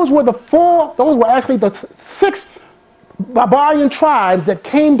 Those were actually the 6 barbarian tribes that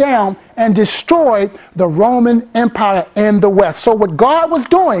came down and destroyed the Roman Empire in the West. So what God was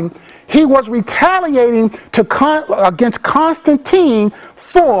doing, he was retaliating against Constantine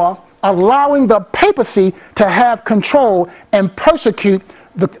for allowing the papacy to have control and persecute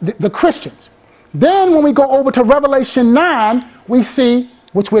the Christians. Then when we go over to Revelation 9, we see,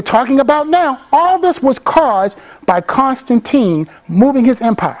 which we're talking about now, all this was caused by Constantine moving his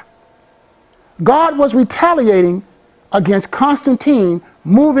empire. God was retaliating against Constantine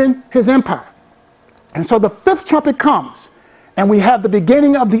moving his empire. And so the fifth trumpet comes, and we have the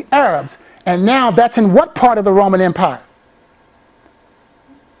beginning of the Arabs, and now that's in what part of the Roman Empire?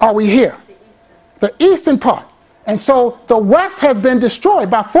 Are we here? The eastern part. And so the West has been destroyed.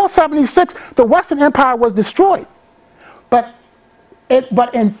 By 476, the Western Empire was destroyed. But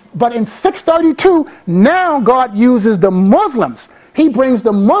in 632, now God uses the Muslims. He brings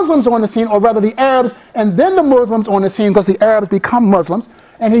the Muslims on the scene, or rather the Arabs, and then the Muslims on the scene, because the Arabs become Muslims.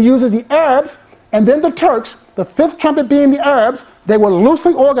 And he uses the Arabs and then the Turks, the fifth trumpet being the Arabs. They were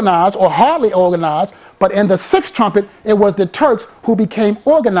loosely organized or hardly organized, but in the sixth trumpet, it was the Turks who became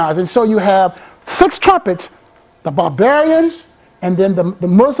organized. And so you have 6 trumpets, the barbarians, and then the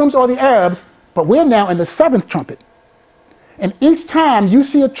Muslims or the Arabs, but we're now in the 7th trumpet. And each time you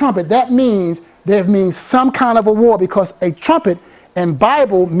see a trumpet, that means there means some kind of a war, because a trumpet in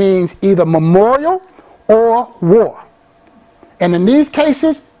Bible means either memorial or war. And in these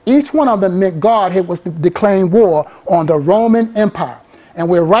cases, each one of them meant God was declaring war on the Roman Empire. And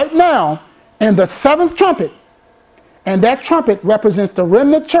we're right now in the 7th trumpet, and that trumpet represents the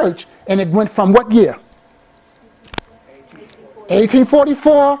remnant church, and it went from what year?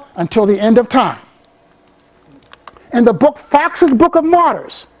 1844 until the end of time. In the book Fox's Book of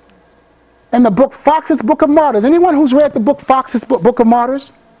Martyrs, anyone who's read the book Fox's Book of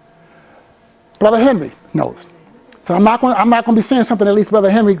Martyrs? Brother Henry knows. So I'm not going to be saying something at least Brother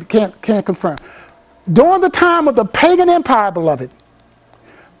Henry can't confirm. During the time of the pagan empire, beloved,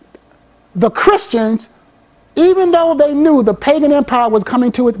 the Christians, even though they knew the pagan empire was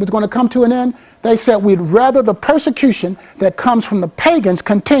going to come to an end, they said we'd rather the persecution that comes from the pagans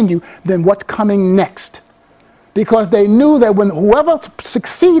continue than what's coming next. Because they knew that when whoever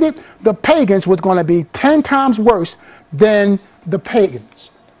succeeded the pagans was going to be 10 times worse than the pagans.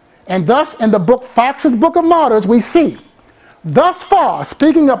 And thus, in the book Fox's Book of Martyrs, we see, thus far,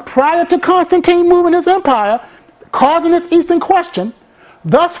 speaking of prior to Constantine moving his empire, causing this Eastern question,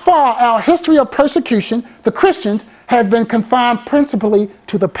 thus far, our history of persecution, the Christians, has been confined principally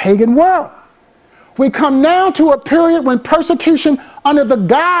to the pagan world. We come now to a period when persecution under the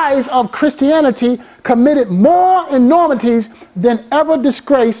guise of Christianity committed more enormities than ever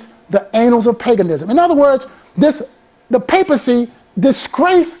disgraced the annals of paganism. In other words, the papacy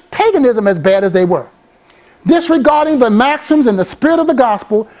disgraced paganism as bad as they were. Disregarding the maxims and the spirit of the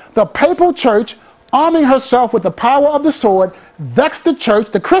gospel, the papal church, arming herself with the power of the sword, vexed the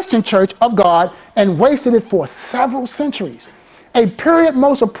church, the Christian church of God, and wasted it for several centuries. A period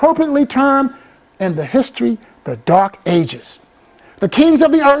most appropriately termed in the history, the Dark Ages. The kings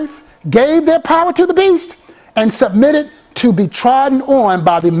of the earth gave their power to the beast and submitted to be trodden on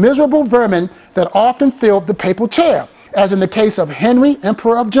by the miserable vermin that often filled the papal chair, as in the case of Henry,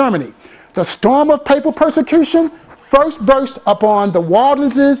 Emperor of Germany. The storm of papal persecution first burst upon the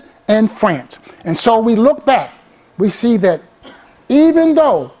Waldenses in France. And so we look back, we see that even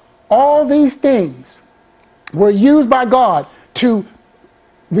though all these things were used by God to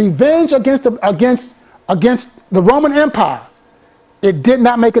revenge against the Roman Empire, it did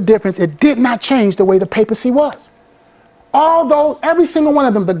not make a difference. It did not change the way the papacy was. Although every single one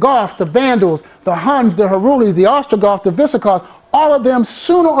of them, the Goths, the Vandals, the Huns, the Herulis, the Ostrogoths, the Visigoths, all of them,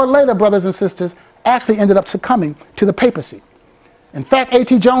 sooner or later, brothers and sisters, actually ended up succumbing to the papacy. In fact,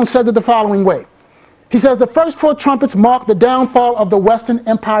 A.T. Jones says it the following way. He says, the first 4 trumpets mark the downfall of the Western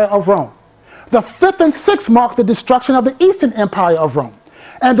Empire of Rome. The 5th and 6th mark the destruction of the Eastern Empire of Rome.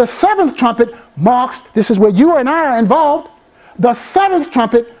 And the 7th trumpet marks, this is where you and I are involved, the 7th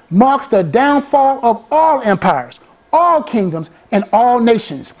trumpet marks the downfall of all empires, all kingdoms, and all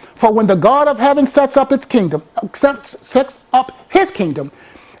nations. For when the God of heaven sets up his kingdom,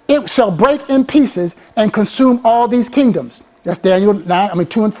 it shall break in pieces and consume all these kingdoms. That's Daniel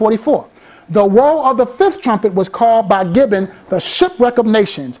 2 and 44. The woe of the fifth trumpet was called by Gibbon the shipwreck of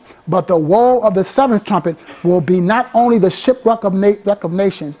nations, but the woe of the seventh trumpet will be not only the shipwreck of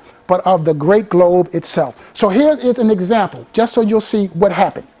nations, but of the great globe itself. So here is an example, just so you'll see what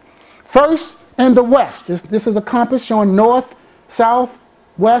happened. First, in the west, this is a compass showing north, south,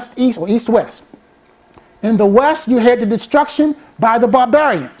 west, east, or east-west. In the west, you had the destruction by the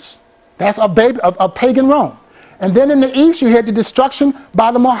barbarians. That's a pagan Rome. And then in the east, you had the destruction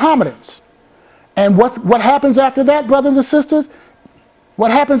by the Mohammedans. And what happens after that, brothers and sisters? What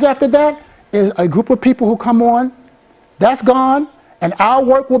happens after that is a group of people who come on, that's gone, and our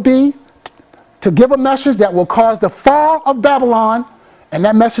work will be to give a message that will cause the fall of Babylon, and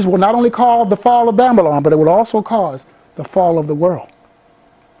that message will not only cause the fall of Babylon, but it will also cause the fall of the world.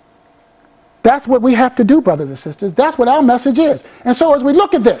 That's what we have to do, brothers and sisters. That's what our message is. And so as we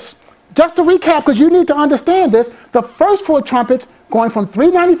look at this, just to recap, because you need to understand this, the first four trumpets, going from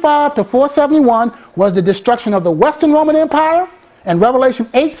 395 to 471, was the destruction of the Western Roman Empire, and Revelation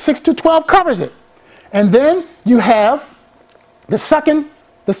 8, 6 to 12 covers it. And then you have the second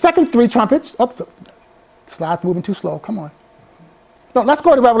three trumpets. Oops, slide's moving too slow. Come on. No, let's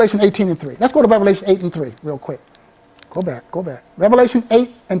go to Revelation 18 and 3. Let's go to Revelation 8 and 3 real quick. Go back. Revelation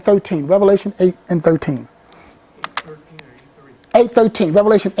 8 and 13. Revelation 8 and 13. 8:13.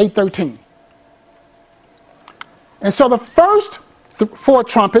 Revelation 8:13. And so the first four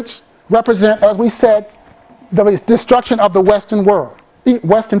trumpets represent, as we said, the destruction of the Western world, the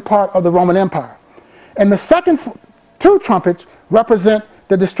western part of the Roman Empire. And the second two trumpets represent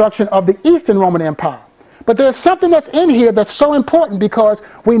the destruction of the Eastern Roman Empire. But there's something that's in here that's so important because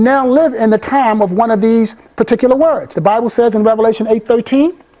we now live in the time of one of these particular words. The Bible says in Revelation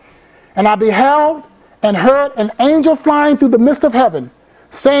 8:13, "And I beheld and heard an angel flying through the midst of heaven,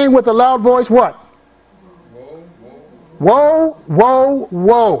 saying with a loud voice," what? Woe, woe,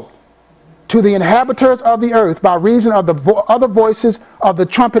 woe to the inhabitants of the earth by reason of the other voices of the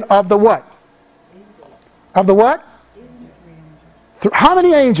trumpet of the what? Of the what? How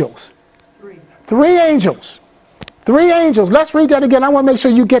many angels? Three angels. Three angels. Let's read that again. I want to make sure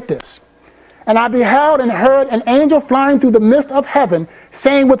you get this. "And I beheld and heard an angel flying through the midst of heaven,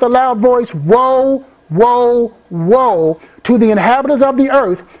 saying with a loud voice, Woe, woe, woe to the inhabitants of the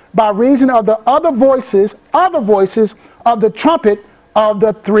earth by reason of the other voices of the trumpet of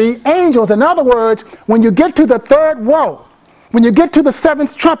the three angels." In other words, when you get to the third woe, when you get to the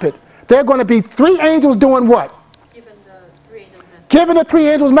seventh trumpet, there are going to be three angels doing what? Giving the three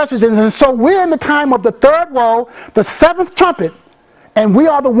angels messages. And so we're in the time of the third woe, the seventh trumpet, and we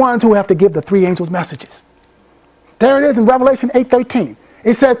are the ones who have to give the three angels messages. There it is in Revelation 8:13.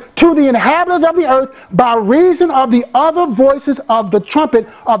 It says, "To the inhabitants of the earth by reason of the other voices of the trumpet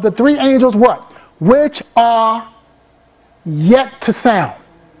of the three angels," what? "Which are yet to sound."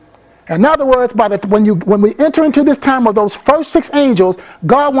 In other words, when we enter into this time of those first six angels,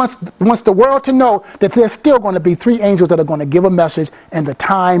 God wants the world to know that there's still going to be three angels that are going to give a message in the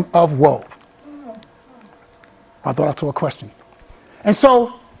time of woe. I thought I saw a question. And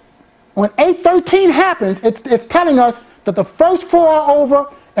so when 8:13 happens, it's telling us that the first four are over,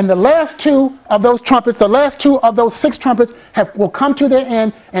 and the last two of those trumpets, the last two of those six trumpets will come to their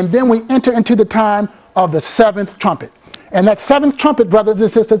end, and then we enter into the time of the seventh trumpet. And that seventh trumpet, brothers and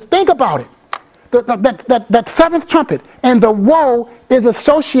sisters, think about it. That seventh trumpet and the woe is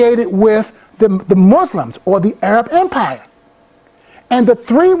associated with the Muslims or the Arab Empire. And the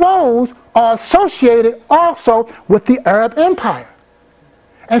three woes are associated also with the Arab Empire.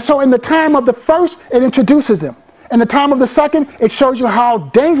 And so in the time of the first, it introduces them. In the time of the second, it shows you how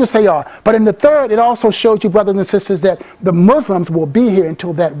dangerous they are. But in the third, it also shows you, brothers and sisters, that the Muslims will be here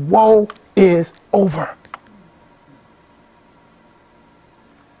until that woe is over.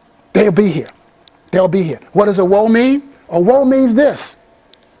 They'll be here. They'll be here. What does a woe mean? A woe means this.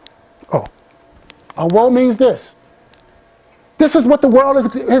 A woe means this. This is what the world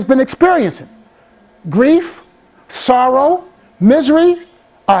has been experiencing. Grief, sorrow, misery,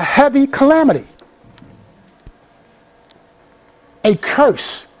 a heavy calamity. A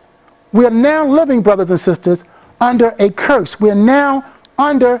curse. We are now living, brothers and sisters, under a curse. We are now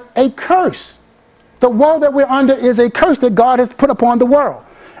under a curse. The woe that we're under is a curse that God has put upon the world.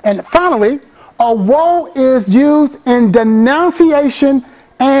 And finally, a woe is used in denunciation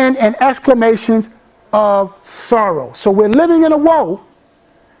and in exclamations of sorrow. So we're living in a woe,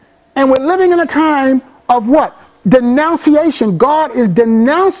 and we're living in a time of what? Denunciation. God is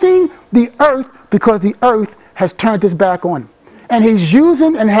denouncing the earth because the earth has turned its back on him. And he's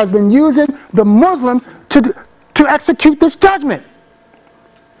using and has been using the Muslims to execute this judgment.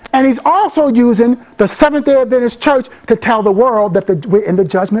 And he's also using the Seventh-day Adventist Church to tell the world that we're in the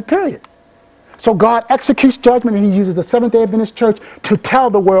judgment period. So God executes judgment, and he uses the Seventh-day Adventist Church to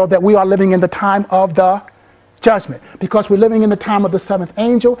tell the world that we are living in the time of the judgment, because we're living in the time of the seventh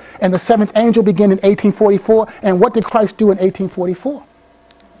angel, and the seventh angel began in 1844. And what did Christ do in 1844?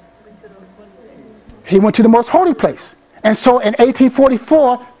 He went to the most holy place. And so in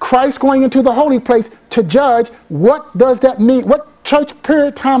 1844, Christ going into the holy place to judge, what does that mean? What church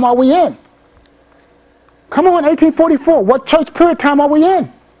period time are we in? Come on, 1844, what church period time are we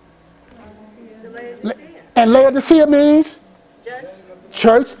in? And Laodicea means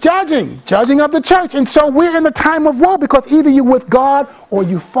church judging of the church. And so we're in the time of woe, because either you're with God or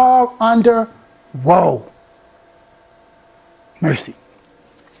you fall under woe. Mercy.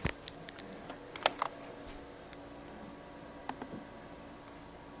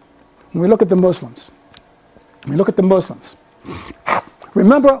 When we look at the Muslims,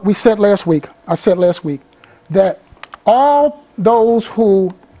 remember I said last week, that all those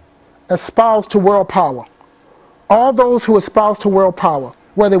who espouse to world power,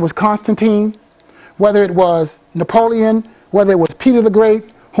 whether it was Constantine, whether it was Napoleon, whether it was Peter the Great,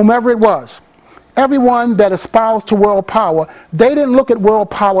 whomever it was, everyone that espoused to world power, they didn't look at world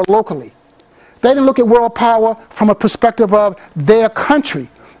power locally. They didn't look at world power from a perspective of their country,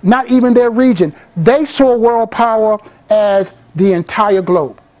 not even their region. They saw world power as the entire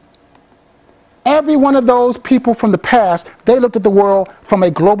globe. Every one of those people from the past, they looked at the world from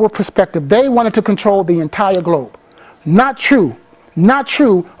a global perspective. They wanted to control the entire globe. Not true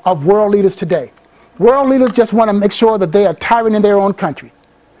of world leaders today. World leaders just want to make sure that they are tyrant in their own country.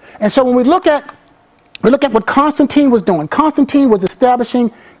 And so when we look at what Constantine was doing. Constantine was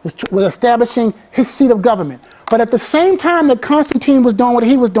establishing his seat of government. But at the same time that Constantine was doing what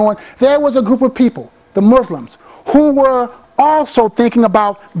he was doing, there was a group of people, the Muslims, who were also thinking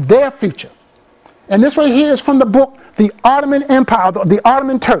about their future. And this right here is from the book, The Ottoman Empire, the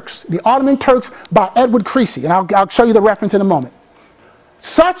Ottoman Turks. The Ottoman Turks by Edward Creasy. And I'll show you the reference in a moment.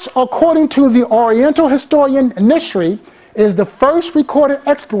 Such, according to the Oriental historian Nishri, is the first recorded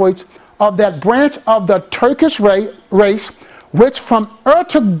exploits of that branch of the Turkish race, which from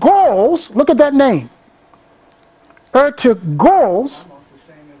Ertugrul's, look at that name, Ertugrul's, Almost the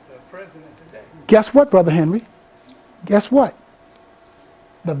same as the president today. guess what, Brother Henry? Guess what?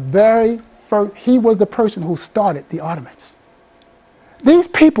 The very first, he was the person who started the Ottomans. These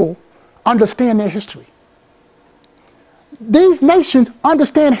people understand their history. These nations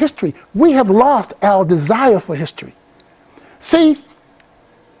understand history. We have lost our desire for history. See,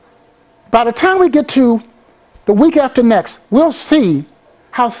 by the time we get to the week after next, we'll see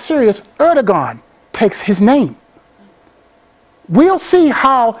how serious Erdogan takes his name. We'll see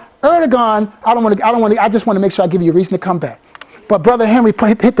how Erdogan, I just want to make sure I give you a reason to come back. But Brother Henry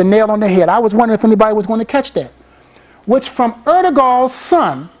hit the nail on the head. I was wondering if anybody was going to catch that. Which from Erdogan's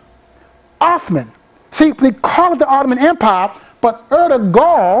son, Othman. See, they call it the Ottoman Empire, but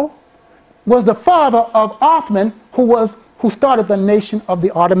Erdogan was the father of Othman, who started the nation of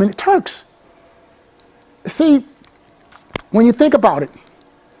the Ottoman Turks. See, when you think about it,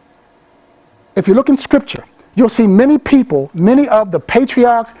 if you look in Scripture, you'll see many people, many of the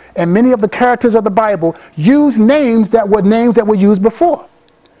patriarchs and many of the characters of the Bible use names that were used before.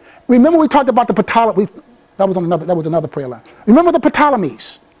 Remember we talked about the Ptolemies. That was another prayer line. Remember the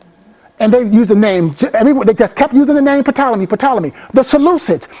Ptolemies? And they used the name, they just kept using the name Ptolemy. The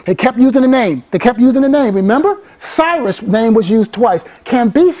Seleucids, they kept using the name. Remember? Cyrus' name was used twice.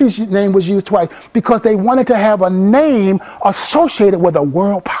 Cambyses' name was used twice because they wanted to have a name associated with a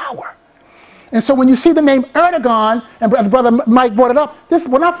world power. And so when you see the name Erdogan, and Brother Mike brought it up,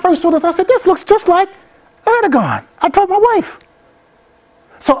 when I first saw this, I said, this looks just like Erdogan. I told my wife.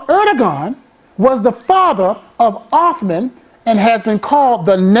 So Erdogan was the father of Othman, and has been called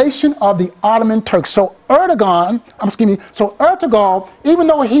the nation of the Ottoman Turks. So Erdogan, even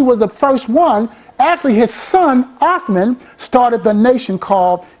though he was the first one, actually his son Othman started the nation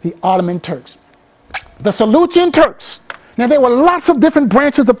called the Ottoman Turks. The Seleucian Turks. Now there were lots of different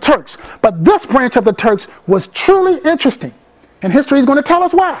branches of Turks, but this branch of the Turks was truly interesting. And history is going to tell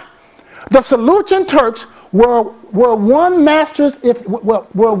us why. The Seleucian Turks were all masters, if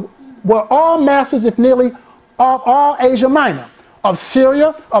nearly of all Asia Minor, of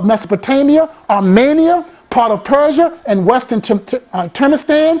Syria, of Mesopotamia, Armenia, part of Persia, and western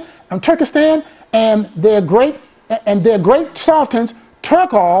Turkestan, and their great sultans,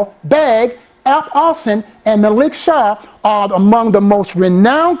 Turkal, Beg, Alp Arslan, and Malik Shah are among the most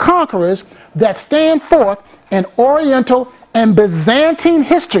renowned conquerors that stand forth in Oriental and Byzantine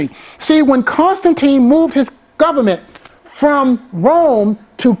history. See, when Constantine moved his government from Rome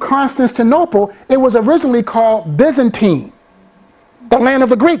to Constantinople, it was originally called Byzantine, the land of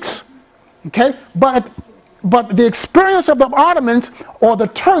the Greeks. Okay, but the experience of the Ottomans or the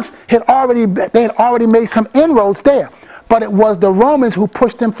Turks they had already made some inroads there. But it was the Romans who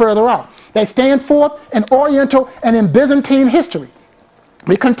pushed them further out. They stand forth in Oriental and in Byzantine history.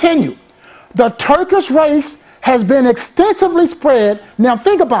 We continue. The Turkish race has been extensively spread. Now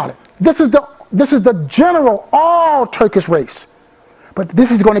think about it. This is the general all Turkish race. But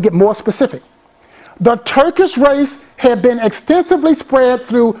this is going to get more specific. The Turkish race had been extensively spread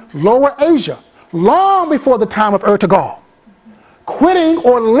through Lower Asia long before the time of Ertugrul, quitting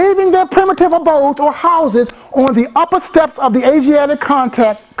or leaving their primitive abodes or houses on the upper steps of the Asiatic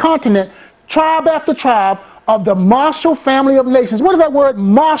continent, tribe after tribe of the martial family of nations. What does that word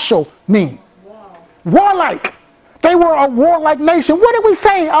martial mean? Wow. Warlike. They were a warlike nation. What did we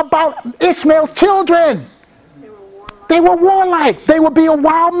say about Ishmael's children? They were warlike. They would be a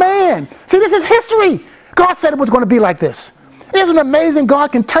wild man. See, this is history. God said it was going to be like this. Isn't it amazing?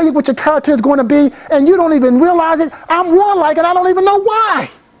 God can tell you what your character is going to be, and you don't even realize it. I'm warlike, and I don't even know why.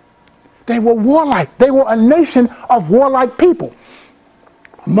 They were warlike. They were a nation of warlike people.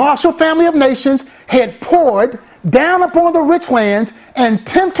 Martial family of nations had poured down upon the rich lands and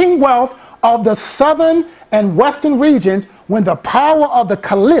tempting wealth of the southern and western regions when the power of the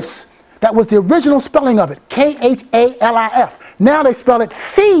caliphs, that was the original spelling of it, Khalif. Now they spell it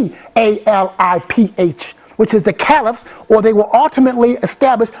Caliph, which is the caliphs, or they will ultimately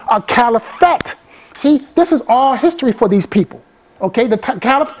establish a caliphate. See, this is all history for these people. Okay, the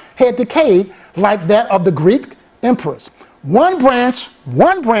caliphs had decayed like that of the Greek emperors. One branch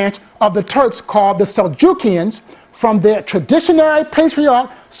of the Turks called the Seljukians, from their traditionary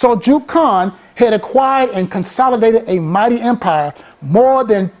patriarch Seljuk Khan, had acquired and consolidated a mighty empire more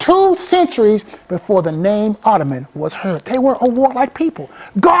than 2 centuries before the name Ottoman was heard. They were a warlike people.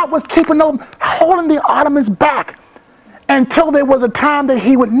 God was keeping them, holding the Ottomans back until there was a time that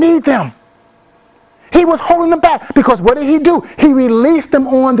he would need them. He was holding them back because what did he do? He released them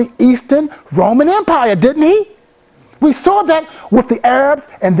on the Eastern Roman Empire, didn't he? We saw that with the Arabs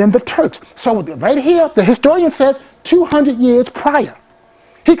and then the Turks. So right here, the historian says 200 years prior.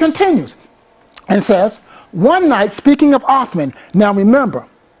 He continues and says, one night, speaking of Othman, now remember,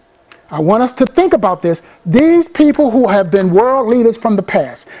 I want us to think about this. These people who have been world leaders from the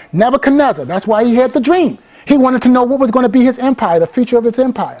past, Nebuchadnezzar, that's why he had the dream. He wanted to know what was going to be his empire, the future of his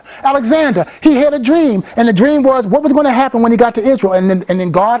empire. Alexander, he had a dream, and the dream was what was going to happen when he got to Israel. And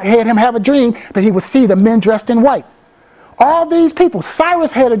then God had him have a dream that he would see the men dressed in white. All these people,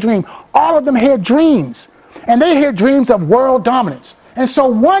 Cyrus had a dream. All of them had dreams. And they had dreams of world dominance. And so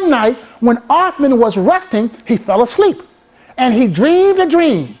one night, when Othman was resting, he fell asleep. And he dreamed a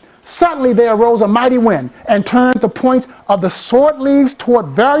dream. Suddenly there arose a mighty wind and turned the points of the sword leaves toward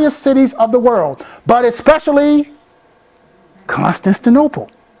various cities of the world, but especially Constantinople.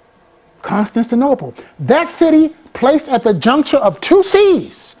 Constantinople. That city, placed at the juncture of 2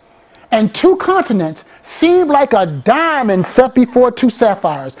 seas and 2 continents, seemed like a diamond set before 2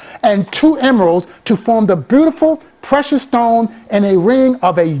 sapphires and 2 emeralds to form the beautiful precious stone in a ring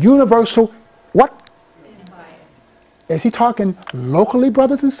of a universal what? Is he talking locally,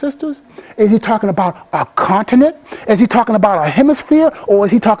 brothers and sisters? Is he talking about a continent? Is he talking about a hemisphere? Or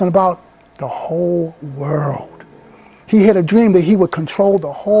is he talking about the whole world? He had a dream that he would control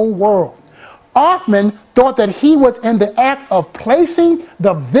the whole world. Othman thought that he was in the act of placing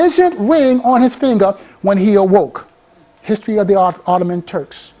the visioned ring on his finger when he awoke. History of the Ottoman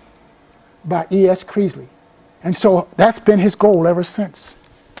Turks by E.S. Creasley. And so that's been his goal ever since.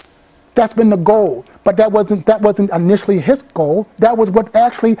 That's been the goal. But that wasn't initially his goal. That was what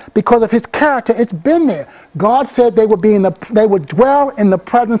actually, because of his character, it's been there. God said they would dwell in the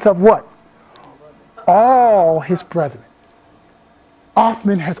presence of what? All his brethren.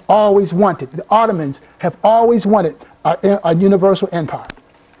 Othman has always wanted, the Ottomans have always wanted a universal empire.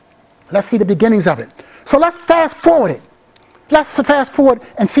 Let's see the beginnings of it. So let's fast forward it. Let's fast forward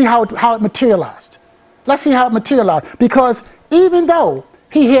and see how it materialized. Let's see how it materialized. Because even though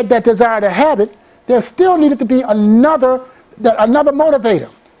he had that desire to have it, there still needed to be another motivator.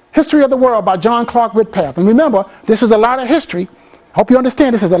 History of the World by John Clark Whitpath. And remember, this is a lot of history. Hope you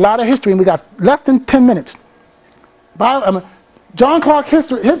understand this is a lot of history, and we got less than 10 minutes. John Clark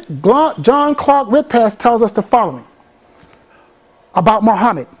Whitpath tells us the following about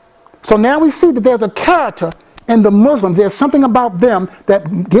Muhammad. So now we see that there's a character in the Muslims. There's something about them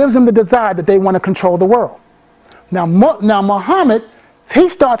that gives them the desire that they want to control the world. Now Muhammad,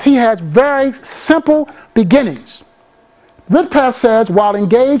 he has very simple beginnings. Whitpath says, while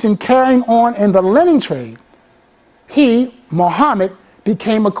engaged in carrying on in the linen trade, Muhammad,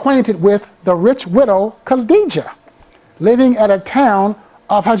 became acquainted with the rich widow Khadijah, living at a town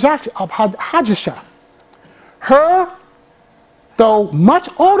of Hajjah. Her, though much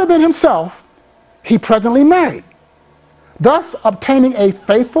older than himself, he presently married, thus obtaining a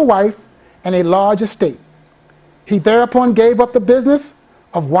faithful wife and a large estate. He thereupon gave up the business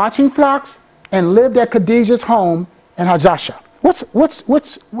of watching flocks and lived at Khadijah's home in Hajjah.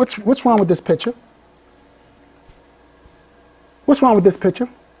 What's wrong with this picture? What's wrong with this picture?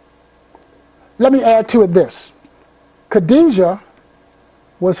 Let me add to it this. Khadijah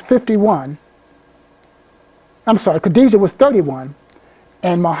was 51. I'm sorry, Khadijah was 31,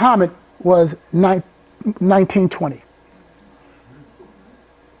 and Muhammad was 1920.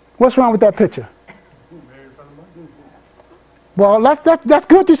 What's wrong with that picture? Well, that's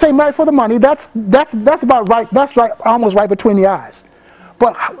good to say married for the money. That's about right. That's right, almost right between the eyes.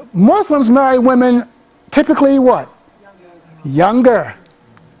 But Muslims marry women typically what? Younger.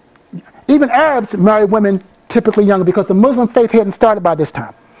 Even Arabs marry women typically younger because the Muslim faith hadn't started by this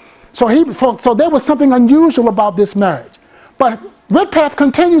time. So there was something unusual about this marriage. But Redpath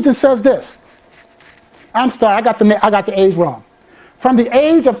continues and says this. I'm sorry, I got the age wrong. From the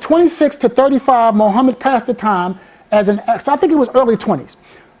age of 26 to 35, Muhammad passed the time as I think it was early 20s.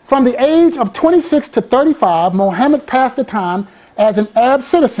 From the age of 26 to 35, Muhammad passed the time as an Arab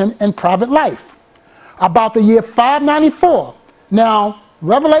citizen in private life. About the year 594. Now,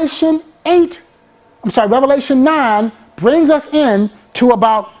 Revelation 9 brings us in to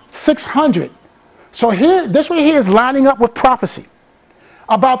about 600. So here, this right here is lining up with prophecy.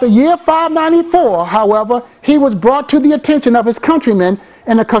 About the year 594, however, he was brought to the attention of his countrymen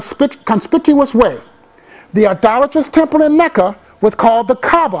in a conspicuous way. The idolatrous temple in Mecca was called the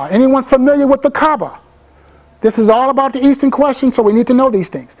Kaaba. Anyone familiar with the Kaaba? This is all about the Eastern question, so we need to know these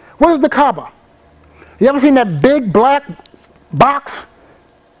things. What is the Kaaba? You ever seen that big black box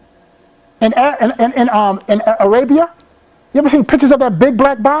in Arabia? You ever seen pictures of that big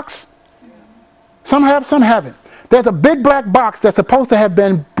black box? Some have, some haven't. There's a big black box that's supposed to have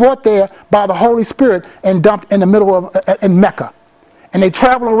been brought there by the Holy Spirit and dumped in the middle of in Mecca. And they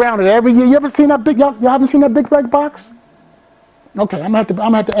travel around it every year. You ever seen that big? Y'all haven't seen that big black box? Okay, I'm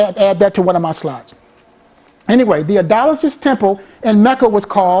gonna have to add that to one of my slides. Anyway, the idolatrous temple in Mecca was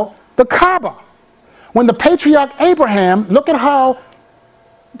called the Kaaba. When the patriarch Abraham, look at how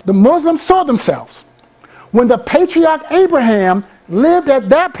the Muslims saw themselves. When the patriarch Abraham lived at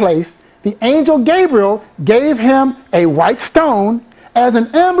that place, the angel Gabriel gave him a white stone as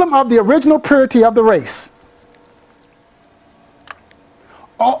an emblem of the original purity of the race.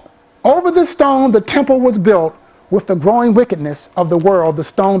 Over the stone, the temple was built. With the growing wickedness of the world, the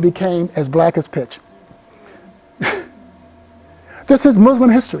stone became as black as pitch. This is Muslim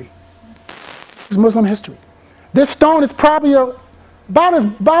history. This is Muslim history. This stone is probably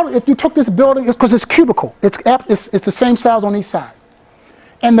about if you took this building, it's because it's cubical. It's the same size on each side.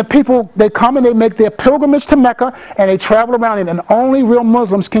 And the people, they come and they make their pilgrimage to Mecca and they travel around it, and only real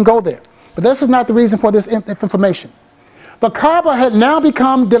Muslims can go there. But this is not the reason for this information. The Kaaba had now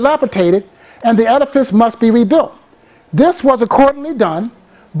become dilapidated and the edifice must be rebuilt. This was accordingly done,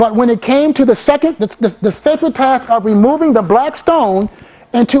 but when it came to the sacred task of removing the black stone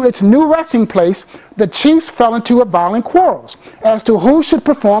into its new resting place, the chiefs fell into violent quarrels as to who should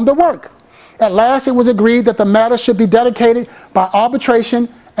perform the work. At last it was agreed that the matter should be dedicated by arbitration,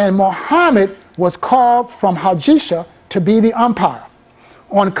 and Muhammad was called from Hajjah to be the umpire.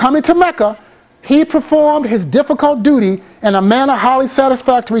 On coming to Mecca, he performed his difficult duty in a manner highly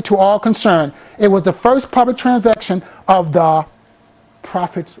satisfactory to all concerned. It was the first public transaction of the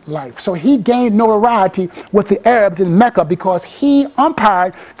Prophet's life. So he gained notoriety with the Arabs in Mecca because he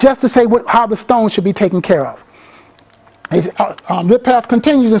umpired just to say how the stone should be taken care of. Redpath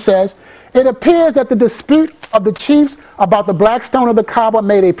continues and says, it appears that the dispute of the chiefs about the black stone of the Kaaba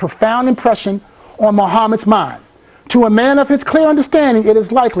made a profound impression on Muhammad's mind. To a man of his clear understanding, it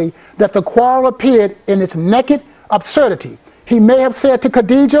is likely that the quarrel appeared in its naked absurdity. He may have said to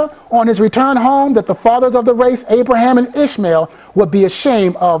Khadijah on his return home that the fathers of the race, Abraham and Ishmael, would be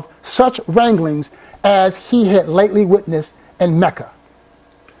ashamed of such wranglings as he had lately witnessed in Mecca.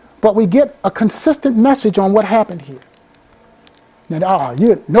 But we get a consistent message on what happened here. Now,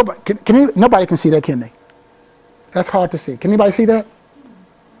 nobody can see that, can they? That's hard to see. Can anybody see that?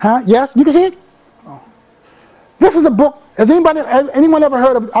 Huh? Yes? You can see it? Oh. This is a book. Has anyone ever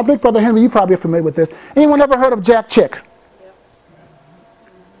heard of, I think Brother Henry, you probably are familiar with this. Anyone ever heard of Jack Chick?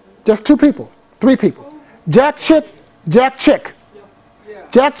 Just 2 people, 3 people. Jack Chick. Jack Chick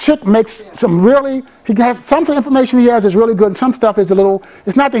makes some really, he has some information he has is really good, and some stuff is a little,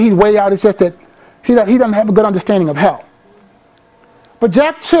 it's not that he's way out, it's just that he doesn't have a good understanding of hell. But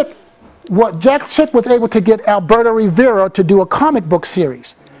Jack Chick Jack Chick was able to get Alberto Rivera to do a comic book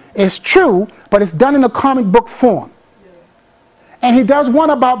series. It's true, but it's done in a comic book form. And he does one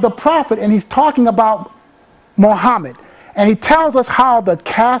about the prophet, and he's talking about Muhammad. And he tells us how the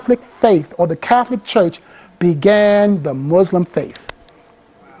Catholic faith, or the Catholic Church, began the Muslim faith.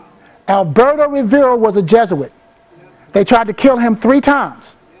 Alberto Rivera was a Jesuit. They tried to kill him 3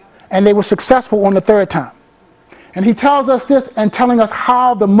 times, and they were successful on the 3rd time. And he tells us this and telling us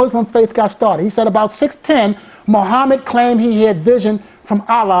how the Muslim faith got started. He said about 610, Muhammad claimed he had vision from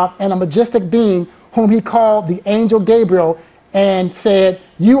Allah and a majestic being whom he called the angel Gabriel and said,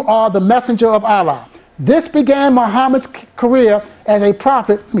 "You are the messenger of Allah." This began Muhammad's career as a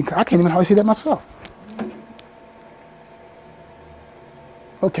prophet. I can't even hardly see that myself.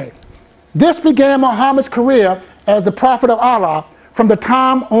 Okay. This began Muhammad's career as the prophet of Allah. From that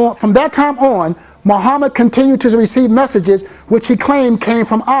time on, Muhammad continued to receive messages which he claimed came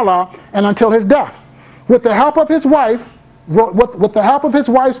from Allah and until his death. With the help of his wife's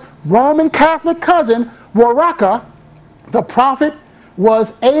Roman Catholic cousin, Waraka, the prophet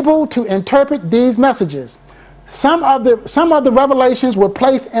was able to interpret these messages. Some of the revelations were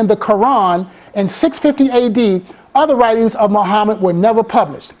placed in the Quran in 650 AD. Other writings of Muhammad were never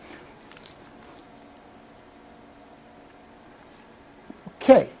published.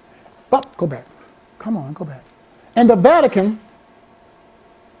 Okay. Oh, go back. Come on, go back. In the Vatican,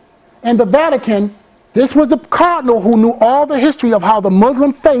 this was the cardinal who knew all the history of how the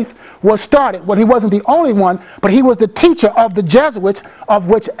Muslim faith was started. Well, he wasn't the only one, but he was the teacher of the Jesuits, of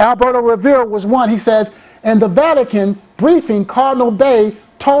which Alberto Rivera was one. He says, in the Vatican briefing, Cardinal Bay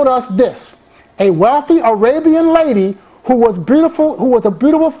told us this: a wealthy Arabian lady who was a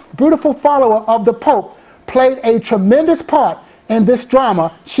beautiful follower of the Pope played a tremendous part in this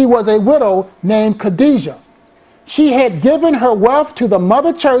drama. She was a widow named Khadijah. She had given her wealth to the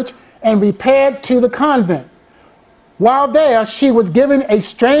Mother Church and repaired to the convent. While there, she was given a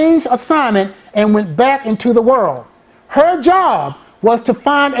strange assignment and went back into the world. Her job was to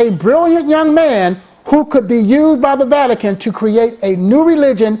find a brilliant young man who could be used by the Vatican to create a new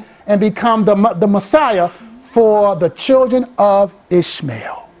religion and become the Messiah for the children of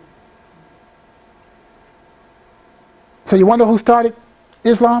Ishmael. So you wonder who started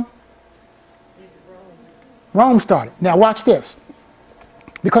Islam? Rome started. Now watch this.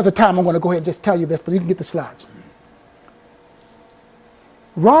 Because of time, I'm going to go ahead and just tell you this, but you can get the slides.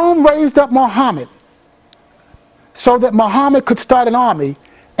 Rome raised up Muhammad so that Muhammad could start an army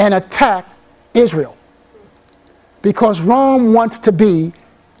and attack Israel. Because Rome wants to be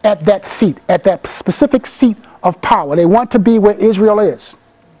at that seat, at that specific seat of power. They want to be where Israel is.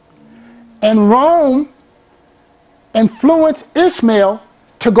 And Rome influenced Ishmael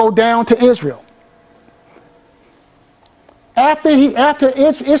to go down to Israel. Not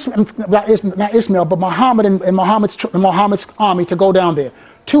Ishmael, but Muhammad and Muhammad's army to go down there.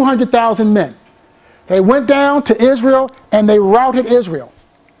 200,000 men. They went down to Israel and they routed Israel.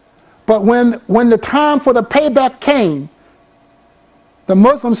 But when the time for the payback came, the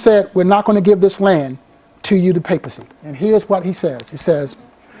Muslims said, we're not going to give this land to you, the papacy. And here's what he says. He says,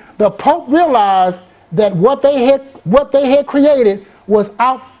 the Pope realized that what they had created was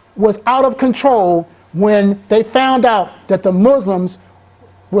out of control when they found out that the Muslims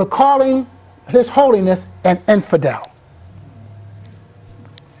were calling His Holiness an infidel.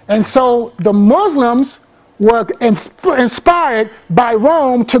 And so the Muslims were inspired by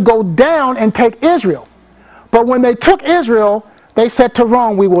Rome to go down and take Israel. But when they took Israel, they said to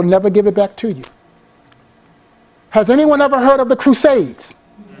Rome, we will never give it back to you. Has anyone ever heard of the Crusades?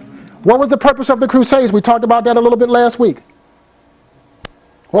 What was the purpose of the Crusades? We talked about that a little bit last week.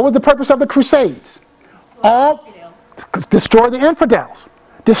 What was the purpose of the Crusades? Destroy the infidels,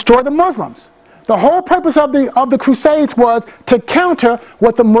 destroy the Muslims. The whole purpose of the Crusades was to counter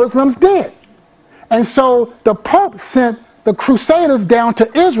what the Muslims did. And so the Pope sent the Crusaders down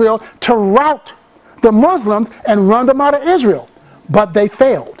to Israel to rout the Muslims and run them out of Israel. But they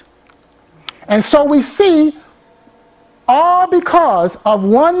failed. And so we see, all because of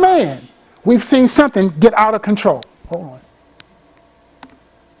one man, we've seen something get out of control. Hold on.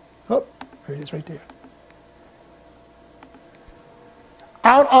 Oh, there it is right there.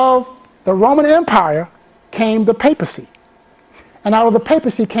 Out of the Roman Empire came the papacy. And out of the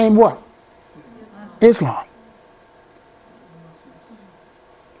papacy came what? Islam.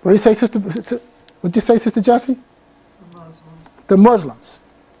 What did you say, Sister Jessie? The Muslims.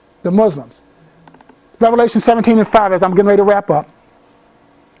 The Muslims. Revelation 17:5, as I'm getting ready to wrap up.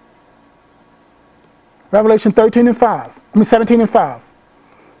 Revelation 17:5.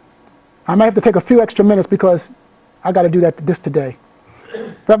 I might have to take a few extra minutes because I got to do this today.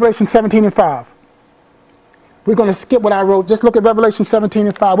 Revelation 17 and 5. We're going to skip what I wrote. Just look at Revelation 17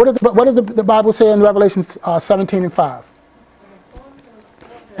 and 5. What does the Bible say in Revelation 17 and 5?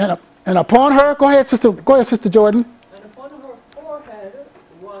 And upon her, go ahead, Sister Jordan. And upon her forehead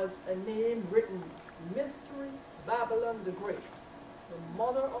was a name written, Mystery Babylon the Great, the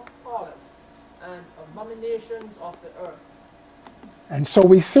mother of harlots and abominations of the earth. And so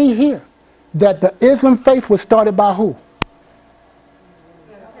we see here that the Islam faith was started by who?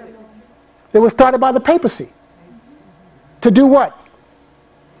 It was started by the papacy. To do what?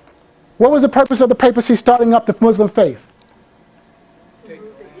 What was the purpose of the papacy starting up the Muslim faith?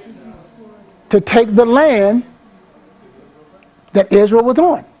 To take the land that Israel was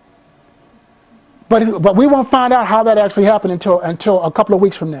on. But we won't find out how that actually happened until a couple of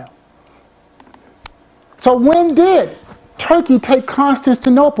weeks from now. So when did Turkey take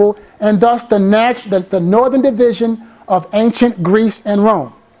Constantinople and thus the northern division of ancient Greece and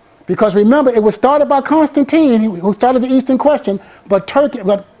Rome? Because remember, it was started by Constantine, who started the Eastern Question, but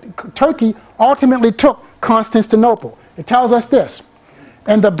Turkey ultimately took Constantinople. It tells us this.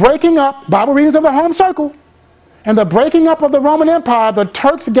 And the breaking up, Bible readings of the home circle, and the breaking up of the Roman Empire, the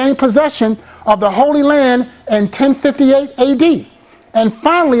Turks gained possession of the Holy Land in 1058 AD, and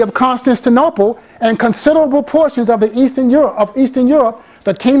finally of Constantinople and considerable portions of Eastern Europe,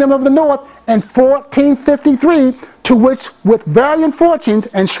 the Kingdom of the North, in 1453, to which, with varying fortunes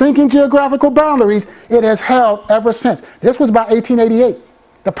and shrinking geographical boundaries, it has held ever since. This was by 1888.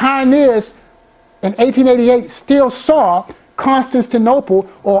 The pioneers in 1888 still saw Constantinople,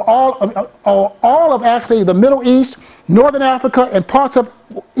 or all of actually the Middle East, Northern Africa, and parts of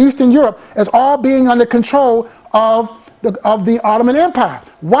Eastern Europe as all being under control of the Ottoman Empire.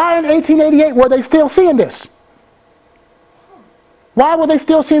 Why in 1888 were they still seeing this? Why were they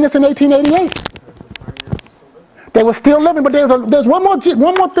still seeing this in 1888? They were still living, but there's one more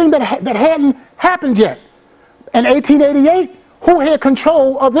thing that hadn't happened yet. In 1888, who had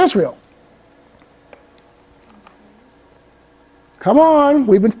control of Israel? Come on,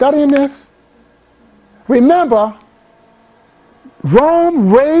 we've been studying this. Remember, Rome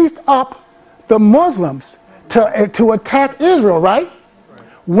raised up the Muslims to attack Israel, right?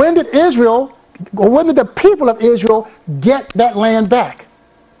 When did the people of Israel get that land back?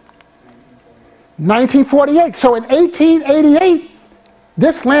 1948. So in 1888,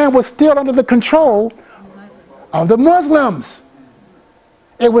 this land was still under the control of the Muslims.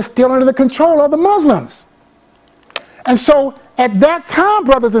 It was still under the control of the Muslims. And so at that time,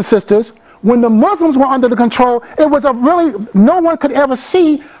 brothers and sisters, when the Muslims were under the control, it was no one could ever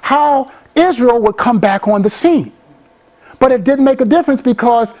see how Israel would come back on the scene. But it didn't make a difference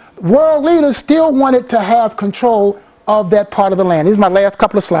because world leaders still wanted to have control of that part of the land. These are my last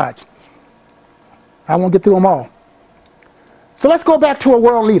couple of slides. I won't get through them all. So let's go back to a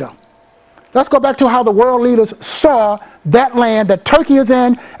world leader. Let's go back to how the world leaders saw that land that Turkey is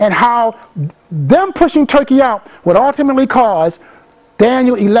in, and how them pushing Turkey out would ultimately cause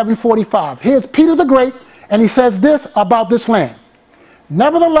Daniel 11:45. Here's Peter the Great, and he says this about this land.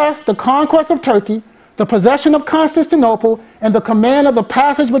 Nevertheless, the conquest of Turkey, the possession of Constantinople, and the command of the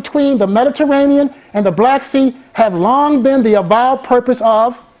passage between the Mediterranean and the Black Sea have long been the avowed purpose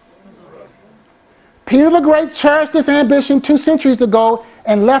of. Peter the Great cherished this ambition 2 centuries ago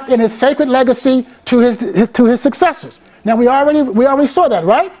and left in his sacred legacy to his successors. Now we already saw that,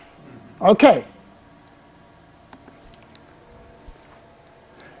 right? Okay.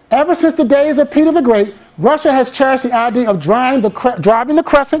 Ever since the days of Peter the Great, Russia has cherished the idea of driving the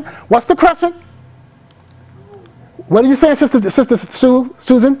crescent. What's the crescent? What are you saying, Sister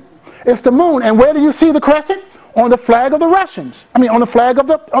Susan? It's the moon. And where do you see the crescent? On the flag of the Russians. I mean, on the flag of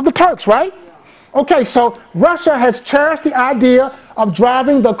the Turks, right? Okay, so Russia has cherished the idea of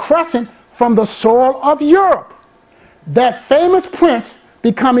driving the crescent from the soil of Europe. That famous prince,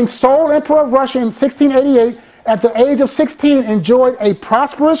 becoming sole emperor of Russia in 1688, at the age of 16, enjoyed a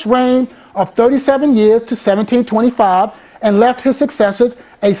prosperous reign of 37 years to 1725, and left his successors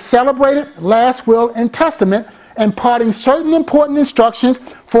a celebrated last will and testament, imparting certain important instructions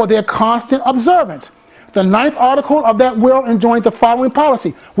for their constant observance. The 9th article of that will enjoined the following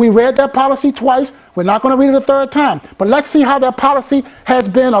policy. We read that policy twice. We're not going to read it a third time. But let's see how that policy has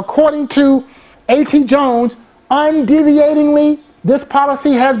been, according to A.T. Jones, undeviatingly, this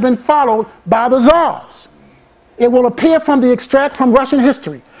policy has been followed by the czars. It will appear from the extract from Russian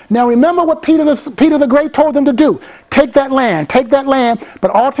history. Now remember what Peter the Great told them to do. Take that land,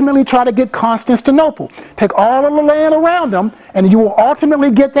 but ultimately try to get Constantinople. Take all of the land around them, and you will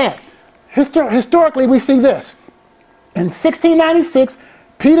ultimately get that. Historically, we see this. In 1696,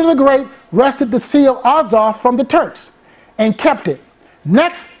 Peter the Great wrested the seal Azov from the Turks and kept it.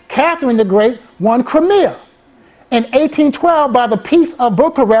 Next, Catherine the Great won Crimea. In 1812, by the Peace of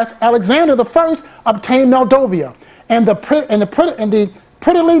Bucharest, Alexander I obtained Moldavia and the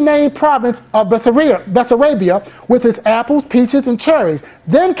prettily named province of Bessarabia with its apples, peaches, and cherries.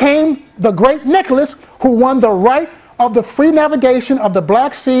 Then came the great Nicholas, who won the right of the free navigation of the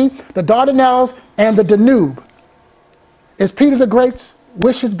Black Sea, the Dardanelles, and the Danube. Is Peter the Great's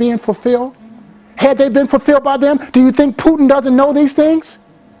wishes being fulfilled? Had they been fulfilled by them? Do you think Putin doesn't know these things?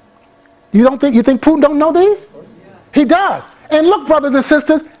 You think Putin don't know these? He does. And look, brothers and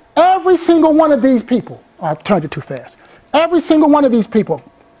sisters, every single one of these people, I turned it too fast. Every single one of these people,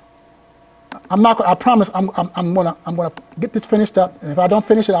 I promise I'm gonna get this finished up, and if I don't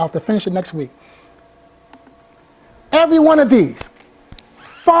finish it, I'll have to finish it next week. Every one of these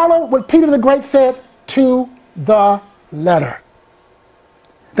followed what Peter the Great said to the letter.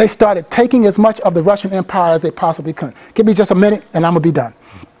 They started taking as much of the Russian Empire as they possibly could. Give me just a minute and I'm gonna be done.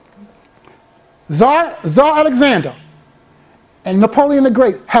 Tsar Alexander and Napoleon the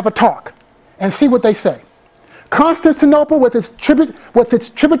Great have a talk and see what they say. Constantinople with its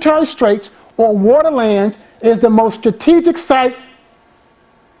tributary straits or waterlands is the most strategic site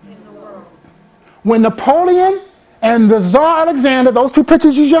in the world. When Napoleon and the Tsar Alexander, those two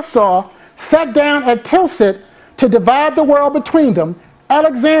pictures you just saw, sat down at Tilsit to divide the world between them,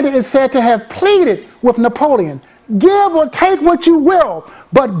 Alexander is said to have pleaded with Napoleon, give or take what you will,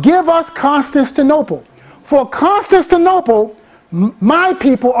 but give us Constantinople. For Constantinople, my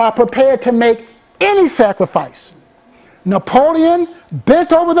people are prepared to make any sacrifice. Napoleon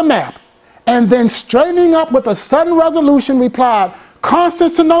bent over the map and then straightening up with a sudden resolution replied,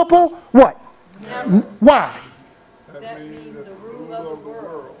 Constantinople, what? Never. Why? That means the rule of the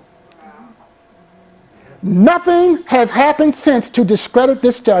world. Nothing has happened since to discredit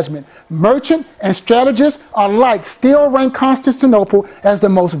this judgment. Merchant and strategists alike still rank Constantinople as the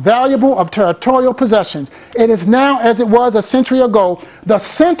most valuable of territorial possessions. It is now, as it was a century ago, the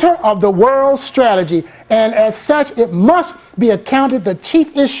center of the world's strategy, and as such it must be accounted the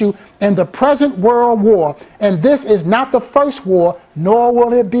chief issue in the present world war. And this is not the first war, nor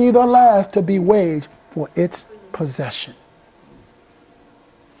will it be the last to be waged for its possession.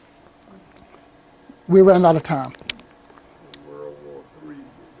 We ran out of time.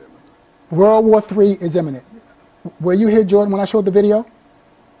 World War III is imminent. Were you here, Jordan, when I showed the video?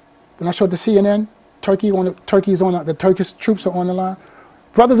 When I showed the CNN? The Turkish troops are on the line.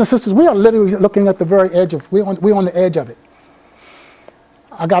 Brothers and sisters, we are literally looking at the very edge of, we're on the edge of it.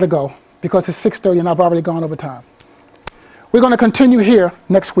 I gotta go because it's 6:30 and I've already gone over time. We're gonna continue here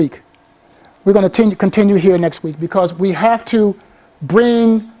next week. We're gonna continue here next week because we have to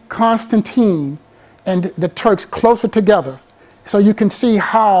bring Constantine and the Turks closer together so you can see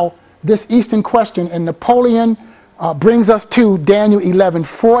how this Eastern question and Napoleon brings us to Daniel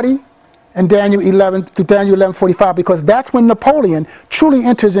 11:40 and Daniel 11:45 because that's when Napoleon truly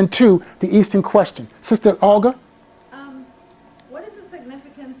enters into the Eastern question. Sister Olga? What is the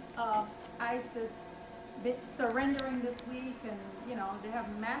significance of ISIS surrendering this week, and they have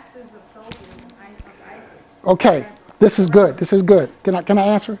masses of soldiers of ISIS? Okay, this is good. This is good. Can I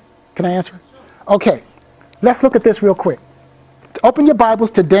answer? Can I answer? Okay, let's look at this real quick. Open your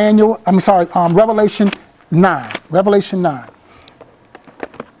Bibles to Revelation 9. Revelation 9.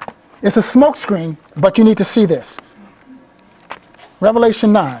 It's a smoke screen, but you need to see this.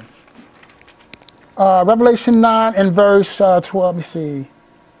 Revelation 9. Revelation 9 and verse 12, let me see.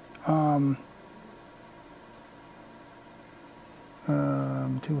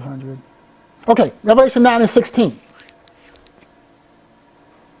 200. Okay, Revelation 9 and 16.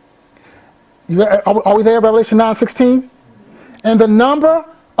 Are we there, Revelation 9:16? And the number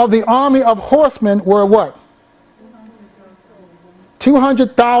of the army of horsemen were what?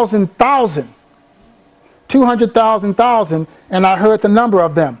 200,000. 200,000, and I heard the number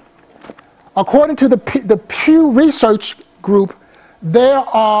of them. According to the Pew Research Group, there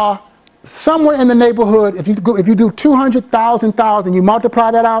are somewhere in the neighborhood, if you do 200,000, you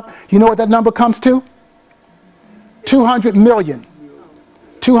multiply that out, you know what that number comes to? 200 million.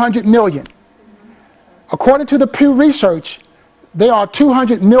 200 million. According to the Pew Research, there are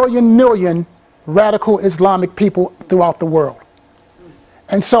 200 million radical Islamic people throughout the world.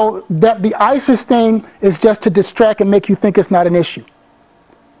 And so that the ISIS thing is just to distract and make you think it's not an issue.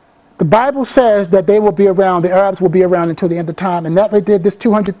 The Bible says that they will be around, the Arabs will be around until the end of time, and that right there, this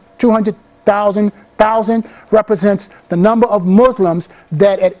 200,000 represents the number of Muslims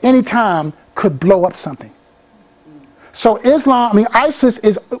that at any time could blow up something. So ISIS,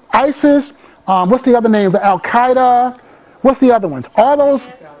 what's the other name? The Al-Qaeda, what's the other ones? All those,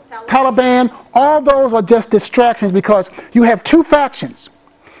 Taliban, all those are just distractions because you have two factions.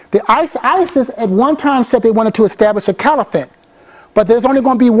 The ISIS at one time said they wanted to establish a caliphate, but there's only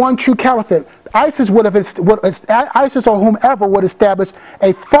going to be one true caliphate. ISIS or whomever would establish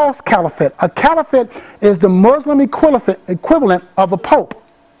a false caliphate. A caliphate is the Muslim equivalent of a pope.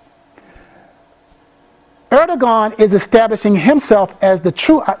 Erdogan is establishing himself as the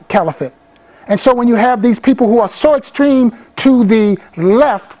true caliphate. And so when you have these people who are so extreme to the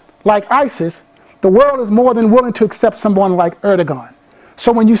left, like ISIS, the world is more than willing to accept someone like Erdogan.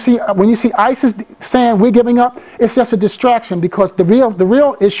 So when you see ISIS saying we're giving up, it's just a distraction because the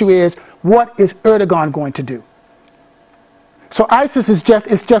real issue is what is Erdogan going to do? So ISIS is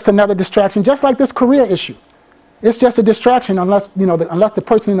just another distraction, just like this Korea issue. It's just a distraction unless unless the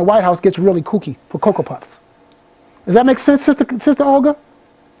person in the White House gets really kooky for Cocoa Puffs. Does that make sense, Sister Olga?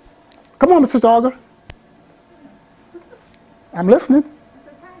 Come on, Sister Olga. I'm listening.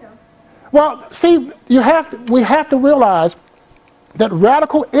 Well, see, we have to realize that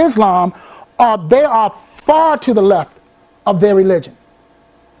radical Islam they are far to the left of their religion.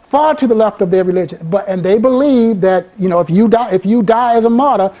 Far to the left of their religion. And they believe that, if you die as a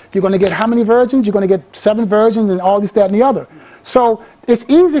martyr, you're going to get how many virgins? You're going to get 7 virgins and all this, that, and the other. So it's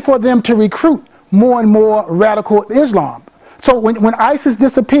easy for them to recruit more and more radical Islam. So when ISIS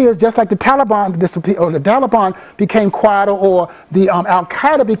disappears, just like the Taliban disappeared, or the Taliban became quieter, or the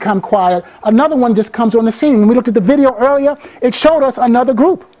Al-Qaeda become quiet, another one just comes on the scene. When we looked at the video earlier, it showed us another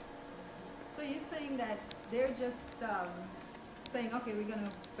group. So you're saying that they're just saying, okay, we're going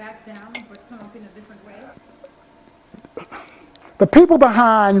to back down, but come up in a different way? The people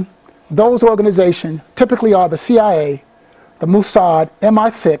behind those organizations typically are the CIA, the Mossad,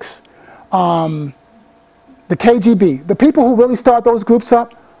 MI6, the KGB. The people who really start those groups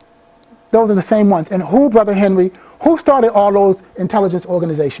up, those are the same ones. And who, Brother Henry, who started all those intelligence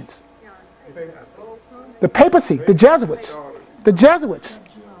organizations? The papacy, the Jesuits. The Jesuits.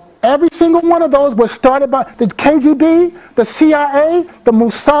 Every single one of those was started by the KGB, the CIA, the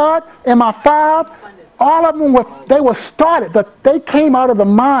Mossad, MI5. All of them were started, but they came out of the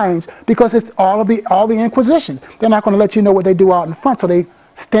mines because it's all the Inquisition. They're not going to let you know what they do out in front, so they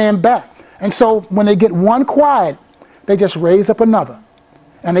stand back. And so when they get one quiet, they just raise up another.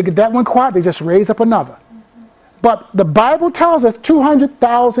 And they get that one quiet, they just raise up another. But the Bible tells us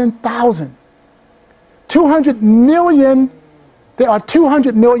 200,000. 200 million, there are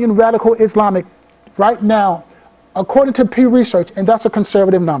 200 million radical Islamic right now, according to Pew Research, and that's a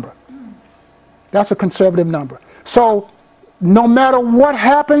conservative number. That's a conservative number. So no matter what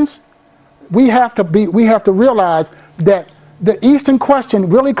happens, we have to realize that the Eastern question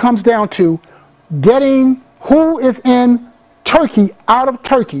really comes down to getting who is in Turkey out of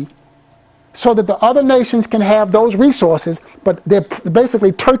Turkey so that the other nations can have those resources, but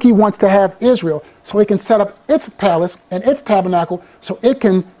basically Turkey wants to have Israel so it can set up its palace and its tabernacle so it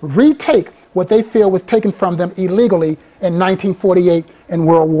can retake what they feel was taken from them illegally in 1948 and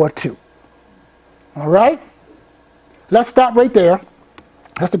World War II. All right? Let's stop right there.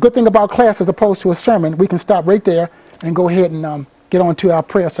 That's the good thing about class as opposed to a sermon. We can stop right there and go ahead and get on to our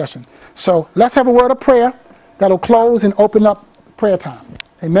prayer session. So let's have a word of prayer that'll close and open up prayer time.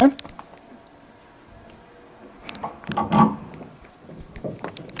 Amen?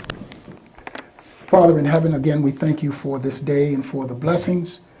 Father in heaven, again, we thank you for this day and for the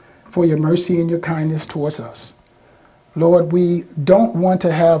blessings, for your mercy and your kindness towards us. Lord, we don't want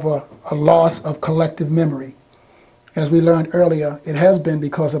to have a loss of collective memory. As we learned earlier, it has been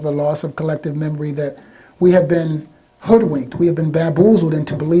because of a loss of collective memory that we have been hoodwinked. We have been bamboozled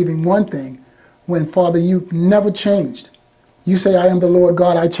into believing one thing when, Father, you never changed. You say, I am the Lord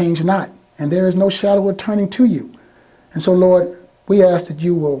God, I change not. And there is no shadow of turning to you. And so, Lord, we ask that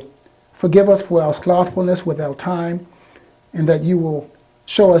you will forgive us for our slothfulness with our time, and that you will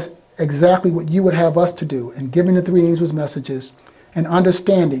show us exactly what you would have us to do in giving the 3 angels messages and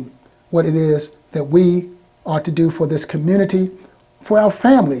understanding what it is that we are to do for this community, for our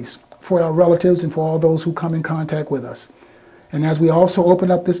families, for our relatives, and for all those who come in contact with us. And as we also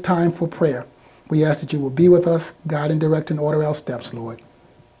open up this time for prayer, we ask that you will be with us, guide and direct and order our steps, Lord.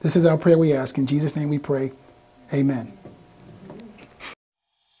 This is our prayer we ask. In Jesus' name we pray. Amen.